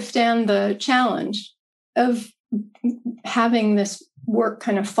the gift and the challenge of having this work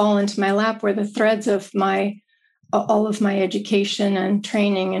kind of fall into my lap, where the threads of all of my education and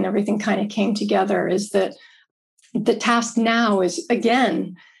training and everything kind of came together, is that the task now is,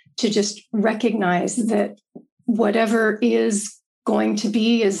 again, to just recognize that whatever is going to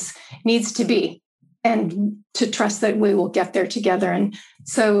be needs to be, and to trust that we will get there together. And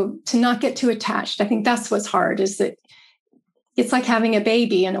so to not get too attached, I think that's what's hard, is that it's like having a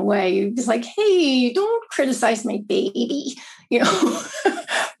baby in a way. It's like, hey, don't criticize my baby,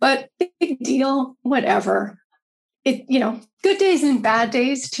 but big deal, whatever. Good days and bad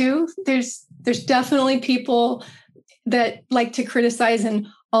days too. There's definitely people that like to criticize, and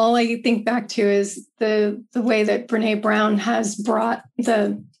all I think back to is the way that Brene Brown has brought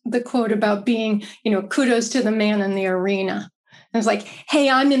the quote about being, kudos to the man in the arena. And it's like, hey,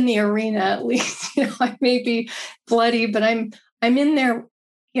 I'm in the arena at least. I may be bloody, but I'm in there,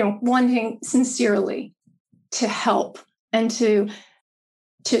 wanting sincerely to help and to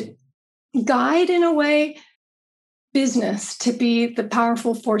guide, in a way, business to be the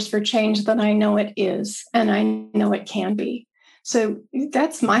powerful force for change that I know it is, and I know it can be. So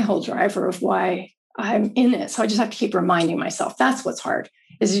that's my whole driver of why I'm in it. So I just have to keep reminding myself that's what's hard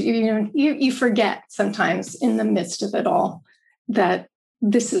is, you forget sometimes in the midst of it all that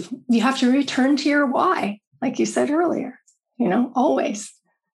you have to return to your why, like you said earlier, always.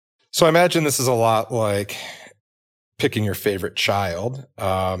 So I imagine this is a lot like picking your favorite child.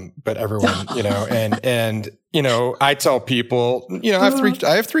 But everyone, I tell people,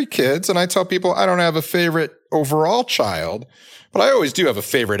 I have three kids, and I tell people I don't have a favorite overall child, but I always do have a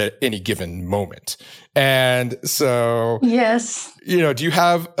favorite at any given moment. And so, yes, do you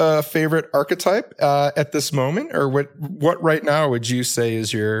have a favorite archetype at this moment, or what right now would you say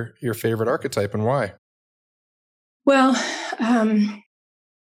is your favorite archetype and why? Well,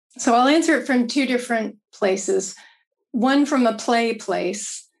 so I'll answer it from two different places. One from a play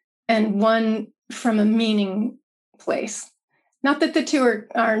place and one from a meaning place. Not that the two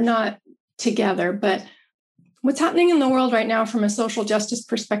are not together, but what's happening in the world right now from a social justice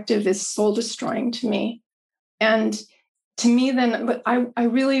perspective is soul destroying to me. And to me, then, I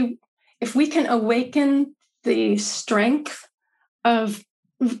really, if we can awaken the strength of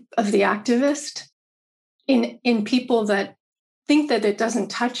the activist in people that think that it doesn't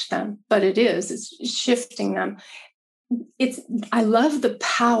touch them, but it's shifting them. I love the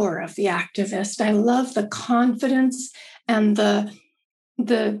power of the activist. I love the confidence and the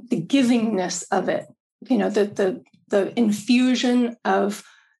givingness of it. The infusion of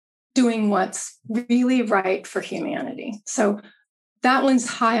doing what's really right for humanity. So that one's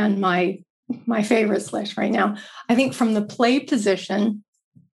high on my favorites list right now. I think from the play position,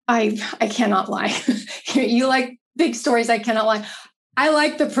 I cannot lie. You like big stories, I cannot lie. I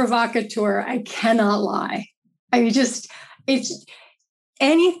like the provocateur, I cannot lie. It's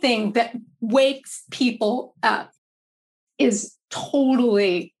anything that wakes people up is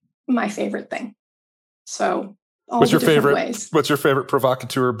totally my favorite thing. So what's your favorite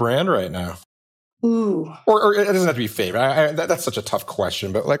provocateur brand right now? Ooh. Or it doesn't have to be favorite. That's such a tough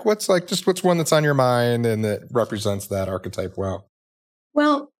question, but what's one that's on your mind and that represents that archetype well?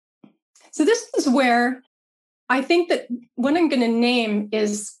 Well, so this is where I think that what I'm going to name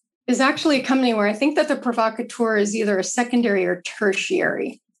is actually a company where I think that the provocateur is either a secondary or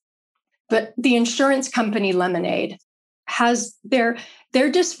tertiary. But the insurance company Lemonade they're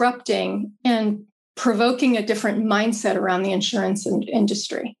disrupting and provoking a different mindset around the insurance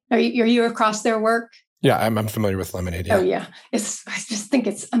industry. Are you across their work? Yeah, I'm familiar with Lemonade. Yeah. Oh yeah, I just think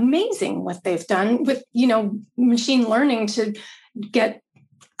it's amazing what they've done with machine learning to get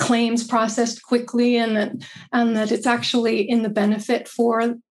claims processed quickly, and that it's actually in the benefit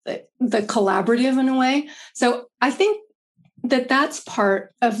for the collaborative in a way. So I think that that's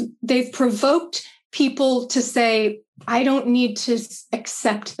part of, they've provoked people to say, I don't need to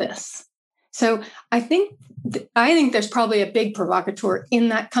accept this. So I think there's probably a big provocateur in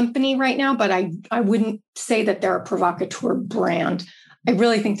that company right now, but I wouldn't say that they're a provocateur brand. I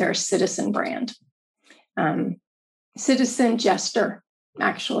really think they're a citizen brand. Citizen jester,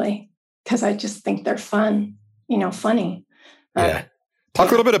 actually, because I just think they're fun, funny. Yeah. Talk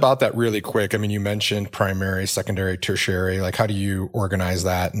a little bit about that really quick. I mean, you mentioned primary, secondary, tertiary. How do you organize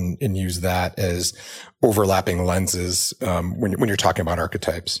that and use that as overlapping lenses when you're talking about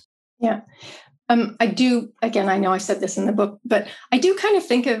archetypes? Yeah. I do, again, I know I said this in the book, but I do kind of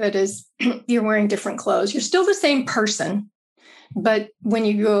think of it as you're wearing different clothes. You're still the same person, but when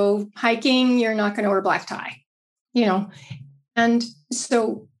you go hiking, you're not going to wear a black tie, And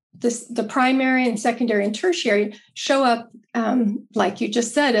so the primary and secondary and tertiary show up, like you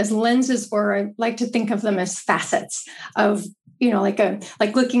just said, as lenses, or I like to think of them as facets of,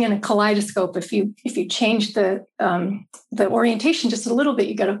 like looking in a kaleidoscope. If you change the orientation just a little bit,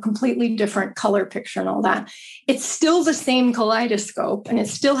 you get a completely different color picture and all that. It's still the same kaleidoscope, and it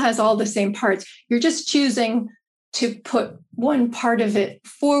still has all the same parts. You're just choosing to put one part of it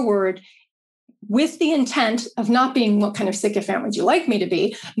forward with the intent of not being, what kind of sycophant would you like me to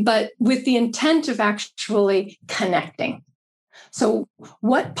be, but with the intent of actually connecting. So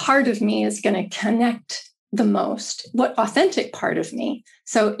what part of me is going to connect the most? What authentic part of me?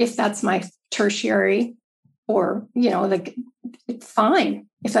 So if that's my tertiary, or, fine.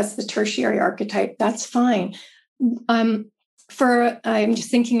 If that's the tertiary archetype, that's fine. I'm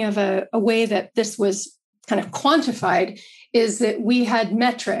just thinking of a way that this was kind of quantified, is that we had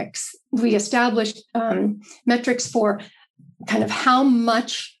metrics. We established metrics for kind of how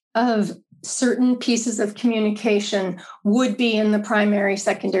much of certain pieces of communication would be in the primary,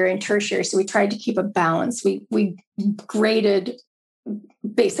 secondary, and tertiary. So we tried to keep a balance. We graded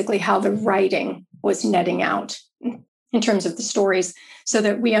basically how the writing was netting out in terms of the stories, so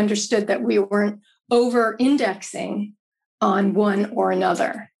that we understood that we weren't over-indexing on one or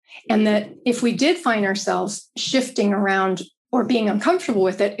another. And that if we did find ourselves shifting around or being uncomfortable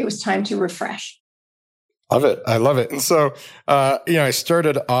with it, it was time to refresh. Love it. I love it. And so, I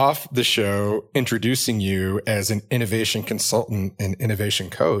started off the show introducing you as an innovation consultant and innovation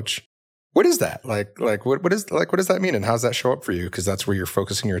coach. What is that? What does that mean? And how does that show up for you? Because that's where you're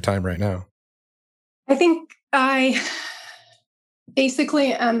focusing your time right now. I think I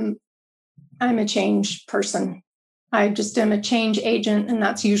basically I'm a change person. I just am a change agent. And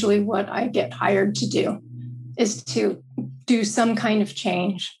that's usually what I get hired to do, is to do some kind of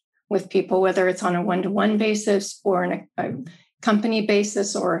change with people, whether it's on a one-to-one basis or in a company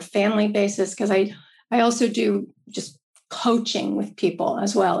basis or a family basis. Because I also do just coaching with people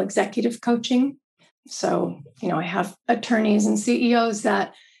as well, executive coaching. So, I have attorneys and CEOs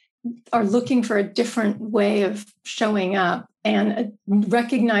that are looking for a different way of showing up and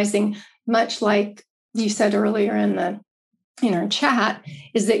recognizing, much like you said earlier in our chat,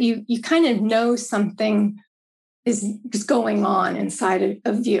 is that you kind of know something is going on inside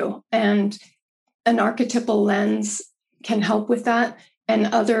of you, and an archetypal lens can help with that, and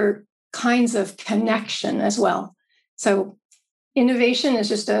other kinds of connection as well. So innovation is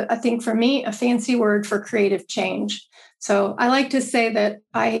just I think for me, a fancy word for creative change. So I like to say that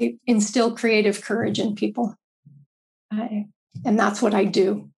I instill creative courage in people. And that's what I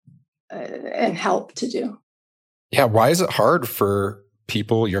do and help to do. Yeah. Why is it hard for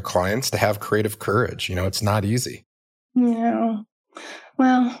people, your clients, to have creative courage? It's not easy. Well,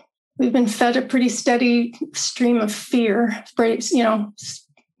 we've been fed a pretty steady stream of fear,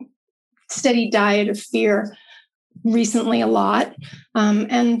 steady diet of fear recently a lot.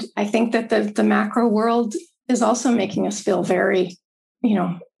 And I think that the macro world is also making us feel very,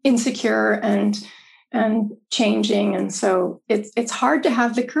 insecure and changing. And so it's hard to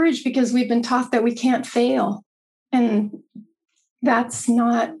have the courage because we've been taught that we can't fail. And that's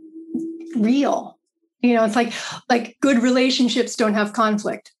not real. It's like good relationships don't have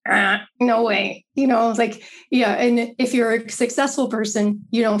conflict. No way. Yeah. And if you're a successful person,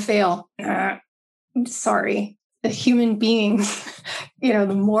 you don't fail. Sorry. The human beings, the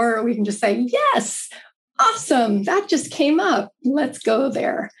more we can just say, yes, awesome. That just came up. Let's go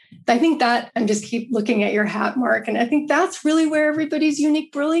there. I think that, and just keep looking at your hat, Mark. And I think that's really where everybody's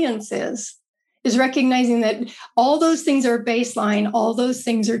unique brilliance is recognizing that all those things are baseline. All those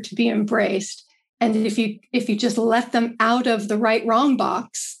things are to be embraced. And if you just let them out of the right wrong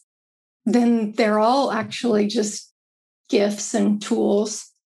box, then they're all actually just gifts and tools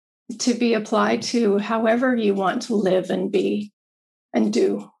to be applied to however you want to live and be and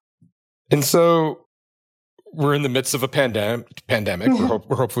do. And so we're in the midst of a pandemic. Mm-hmm.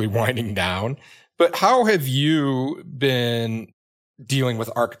 We're hopefully winding down. But how have you been dealing with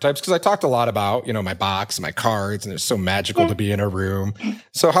archetypes? Because I talked a lot about, my box, my cards, and it's so magical to be in a room.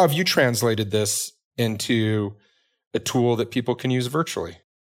 So how have you translated this into a tool that people can use virtually?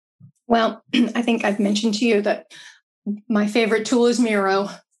 Well, I think I've mentioned to you that my favorite tool is Miro.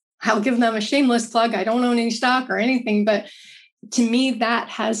 I'll give them a shameless plug. I don't own any stock or anything, but to me, that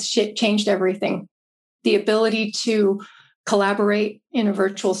has changed everything. The ability to collaborate in a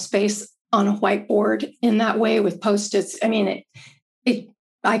virtual space on a whiteboard in that way with Post-its. I mean,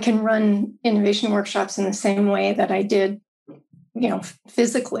 I can run innovation workshops in the same way that I did,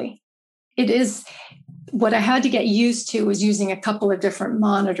 physically. It is what I had to get used to was using a couple of different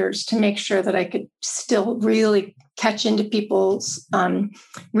monitors to make sure that I could still really catch into people's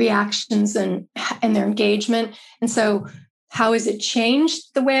reactions and their engagement. And so how has it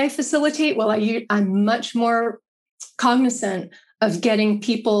changed the way I facilitate? Well, I'm much more cognizant of getting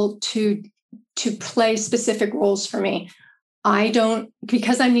people to play specific roles for me. I don't,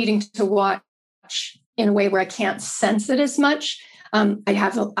 because I'm needing to watch in a way where I can't sense it as much.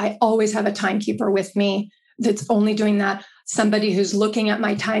 I always have a timekeeper with me that's only doing that. Somebody who's looking at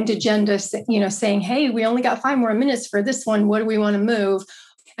my timed agenda, saying, hey, we only got 5 more minutes for this one. What do we want to move?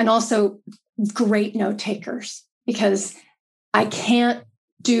 And also great note takers, because I can't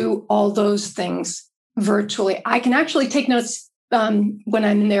do all those things virtually. I can actually take notes when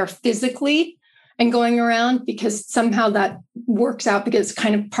I'm there physically and going around, because somehow that works out because it's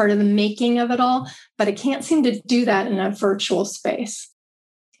kind of part of the making of it all, but I can't seem to do that in a virtual space.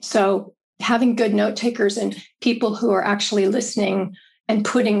 So having good note takers and people who are actually listening and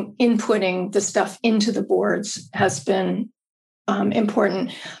inputting the stuff into the boards has been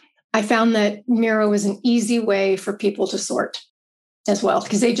important. I found that Miro is an easy way for people to sort as well,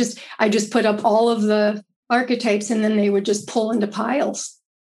 because I just put up all of the archetypes and then they would just pull into piles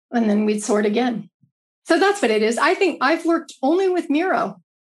and then we'd sort again. So that's what it is. I think I've worked only with Miro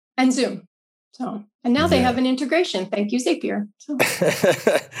and Zoom. So And now they have an integration. Thank you, Zapier. So.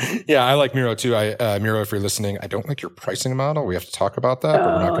 Yeah, I like Miro too. Miro, if you're listening, I don't like your pricing model. We have to talk about that, but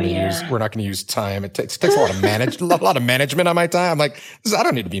we're not going to use time. It takes a lot of management on my time. I'm like, I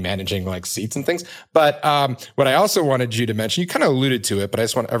don't need to be managing like seats and things. But what I also wanted you to mention, you kind of alluded to it, but I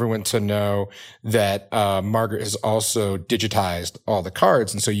just want everyone to know that Margaret has also digitized all the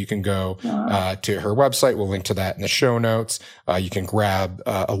cards, and so you can go to her website. We'll link to that in the show notes. You can grab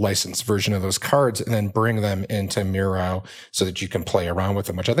a licensed version of those cards and then bring them into Miro so that you can play around with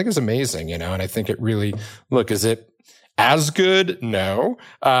them, which I think is amazing, and I think it really, is it as good? No.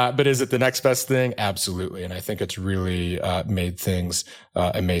 But is it the next best thing? Absolutely. And I think it's really made things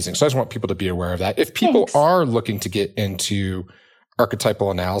amazing. So I just want people to be aware of that. If people are looking to get into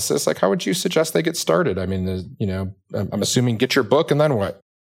archetypal analysis, like how would you suggest they get started? I mean, I'm assuming get your book and then what?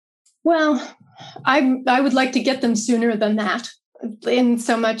 Well, I would like to get them sooner than that, in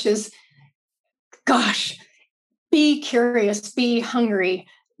so much as, gosh, be curious, be hungry,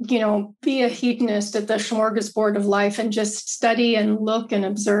 be a hedonist at the smorgasbord of life and just study and look and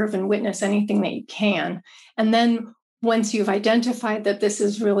observe and witness anything that you can. And then once you've identified that this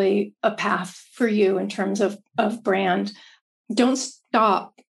is really a path for you in terms of brand, don't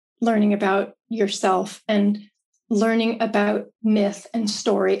stop learning about yourself and learning about myth and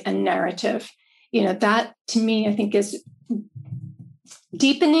story and narrative. That to me, I think is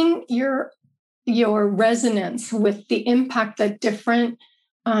deepening your resonance with the impact that different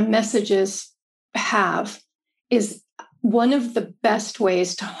messages have is one of the best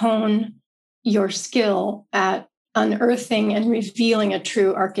ways to hone your skill at unearthing and revealing a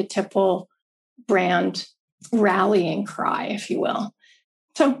true archetypal brand rallying cry, if you will.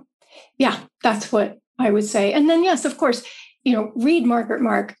 So, yeah, that's what I would say. And then, yes, of course, read Margaret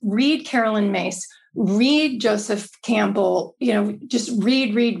Mark, read Carolyn Mace, read Joseph Campbell, just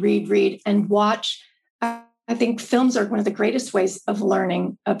read, and watch. I think films are one of the greatest ways of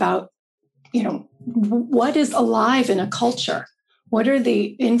learning about, what is alive in a culture? What are the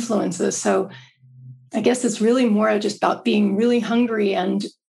influences? So I guess it's really more just about being really hungry and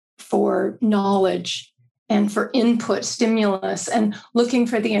for knowledge and for input, stimulus, and looking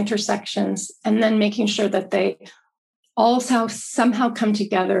for the intersections, and then making sure that they also somehow come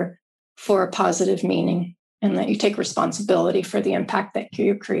together for a positive meaning, and that you take responsibility for the impact that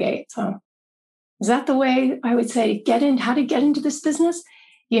you create. So is that the way I would say how to get into this business?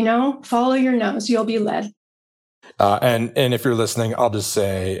 Follow your nose, you'll be led. And if you're listening, I'll just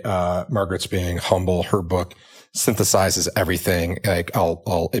say, Margaret's being humble. Her book synthesizes everything. Like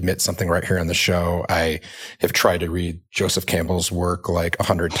I'll admit something right here on the show. I have tried to read Joseph Campbell's work like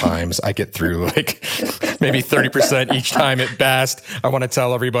 100 times. I get through like maybe 30% each time at best. I want to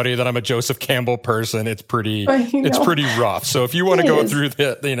tell everybody that I'm a Joseph Campbell person. It's pretty rough. So if you want to go through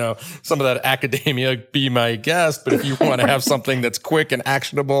that, some of that academia, be my guest. But if you want to have something that's quick and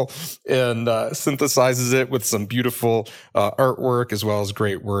actionable and synthesizes it with some beautiful artwork as well as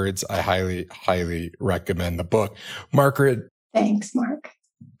great words, I highly, highly recommend the book. Margaret. Thanks, Mark.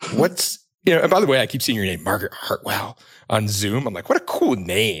 And by the way, I keep seeing your name, Margaret Hartwell, on Zoom. I'm like, what a cool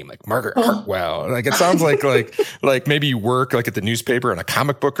name, like Margaret Hartwell. Like it sounds like maybe you work like at the newspaper on a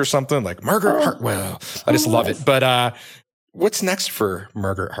comic book or something, like Margaret Hartwell. I just love it. But what's next for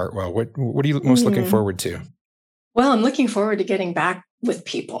Margaret Hartwell? What are you most looking forward to? Well, I'm looking forward to getting back with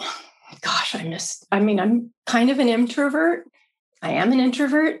people. Gosh, I'm kind of an introvert. I am an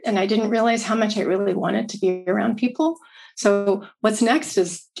introvert, and I didn't realize how much I really wanted to be around people. So what's next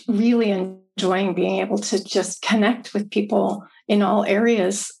is really enjoying being able to just connect with people in all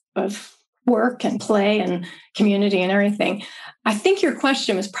areas of work and play and community and everything. I think your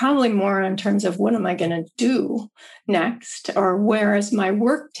question was probably more in terms of what am I going to do next, or where is my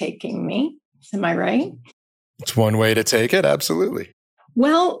work taking me? Am I right? It's one way to take it. Absolutely.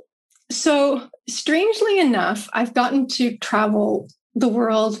 Well, so strangely enough, I've gotten to travel the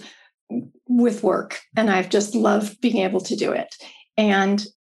world with work, and I've just loved being able to do it. And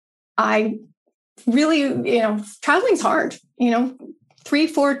I really, traveling's hard,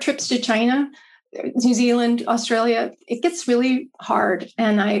 3-4 trips to China, New Zealand, Australia, it gets really hard.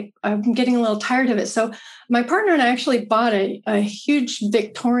 And I'm getting a little tired of it. So my partner and I actually bought a huge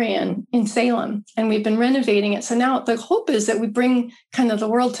Victorian in Salem, and we've been renovating it. So now the hope is that we bring kind of the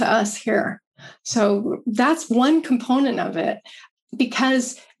world to us here. So that's one component of it,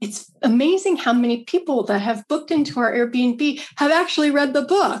 because it's amazing how many people that have booked into our Airbnb have actually read the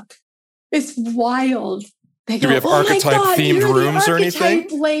book. It's wild. They go, do we have archetype themed rooms or anything?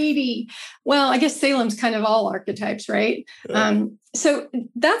 Lady. Well, I guess Salem's kind of all archetypes, right? So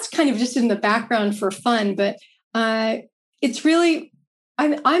that's kind of just in the background for fun, but it's really,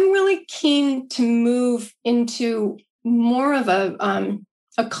 I'm really keen to move into more of a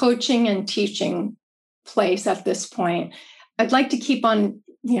coaching and teaching place at this point. I'd like to keep on,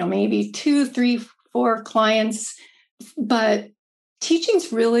 maybe 2, 3, 4 clients, but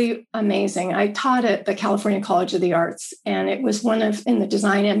teaching's really amazing. I taught at the California College of the Arts, and it was in the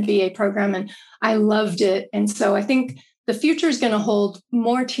design MBA program, and I loved it. And so I think the future is going to hold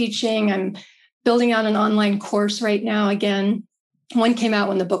more teaching. I'm building out an online course right now. Again, one came out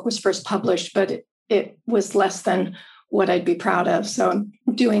when the book was first published, but it was less than what I'd be proud of. So I'm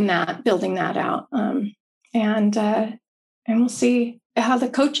doing that, building that out. And we'll see how the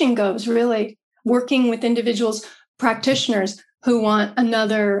coaching goes, really working with individuals, practitioners who want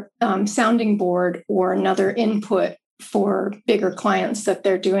another sounding board or another input for bigger clients that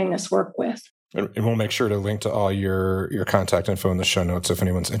they're doing this work with. And we'll make sure to link to all your contact info in the show notes if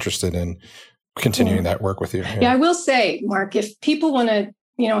anyone's interested in continuing that work with you. Yeah, I will say, Mark, if people want to,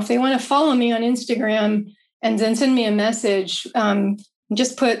 if they want to follow me on Instagram and then send me a message,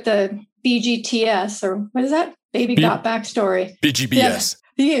 just put the BGTS, or what is that? Baby Got Backstory. BGBS. Yes.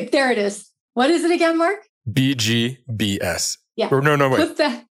 Yeah, there it is. What is it again, Mark? BGBS. Yeah. Or no, wait. Put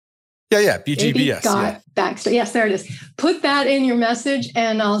that. Yeah. BGBS. Got Backstory. Yes, there it is. Put that in your message,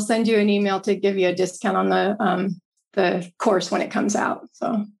 and I'll send you an email to give you a discount on the course when it comes out.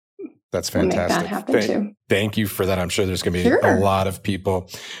 So that's fantastic. We'll make that happen too. Thank you for that. I'm sure there's going to be a lot of people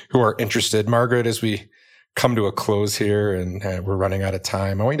who are interested. Margaret, as we come to a close here and we're running out of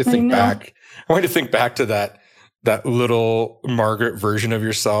time, I want you to think back. I want you to think back to that little Margaret version of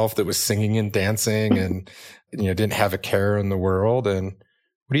yourself that was singing and dancing and didn't have a care in the world. And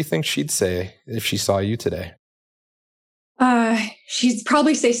what do you think she'd say if she saw you today? She'd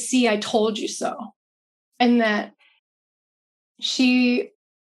probably say, "See, I told you so," and that she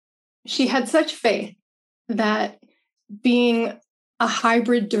had such faith that being a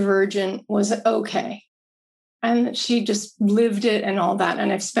hybrid divergent was okay. And she just lived it and all that.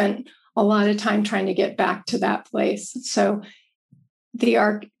 And I've spent a lot of time trying to get back to that place. So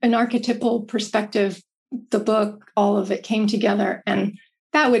an archetypal perspective, the book, all of it came together. And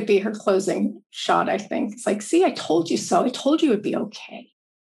that would be her closing shot, I think. It's like, "See, I told you so. I told you it would be okay."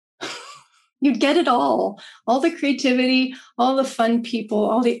 You'd get it all the creativity, all the fun people,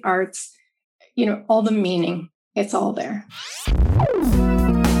 all the arts, all the meaning. It's all there.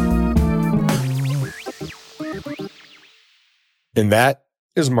 And that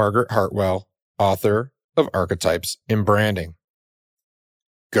is Margaret Hartwell, author of Archetypes in Branding.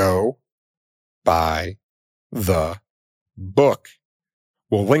 Go buy the book.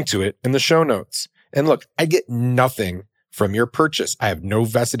 We'll link to it in the show notes. And look, I get nothing from your purchase. I have no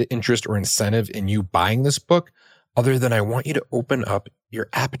vested interest or incentive in you buying this book other than I want you to open up your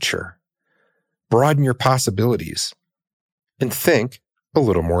aperture, broaden your possibilities, and think a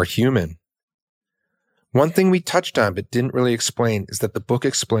little more human. One thing we touched on but didn't really explain is that the book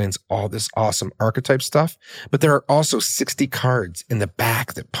explains all this awesome archetype stuff, but there are also 60 cards in the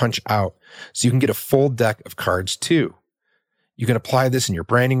back that punch out, so you can get a full deck of cards too. You can apply this in your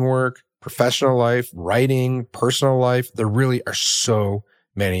branding work, professional life, writing, personal life. There really are so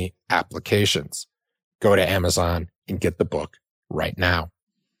many applications. Go to Amazon and get the book right now.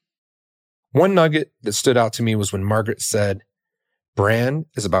 One nugget that stood out to me was when Margaret said, "Brand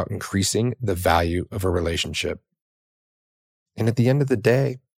is about increasing the value of a relationship." And at the end of the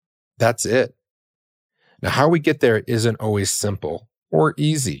day, that's it. Now, how we get there isn't always simple or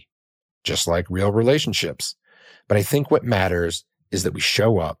easy, just like real relationships. But I think what matters is that we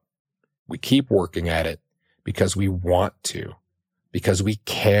show up, we keep working at it because we want to, because we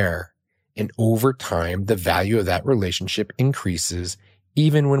care. And over time, the value of that relationship increases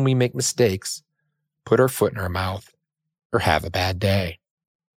even when we make mistakes, put our foot in our mouth, or have a bad day.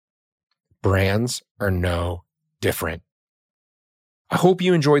 Brands are no different. I hope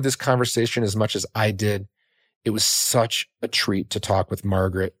you enjoyed this conversation as much as I did. It was such a treat to talk with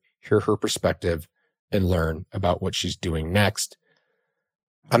Margaret, hear her perspective, and learn about what she's doing next.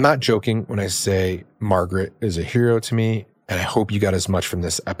 I'm not joking when I say Margaret is a hero to me, and I hope you got as much from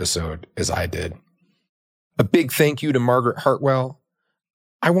this episode as I did. A big thank you to Margaret Hartwell.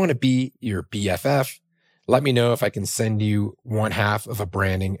 I want to be your BFF. Let me know if I can send you one half of a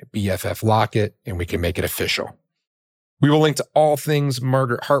branding BFF locket and we can make it official. We will link to all things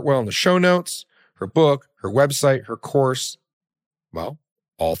Margaret Hartwell in the show notes, her book, her website, her course. Well,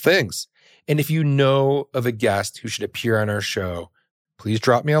 all things. And if you know of a guest who should appear on our show, please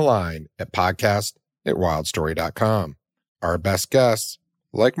drop me a line at podcast@wildstory.com. Our best guests,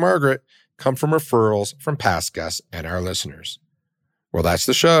 like Margaret, come from referrals from past guests and our listeners. Well, that's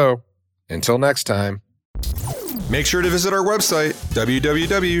the show. Until next time. Make sure to visit our website,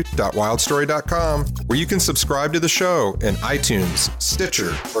 www.wildstory.com, where you can subscribe to the show in iTunes,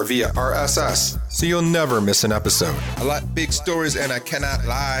 Stitcher, or via RSS, so you'll never miss an episode. I like big stories and I cannot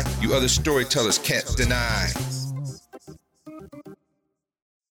lie. You other storytellers can't deny.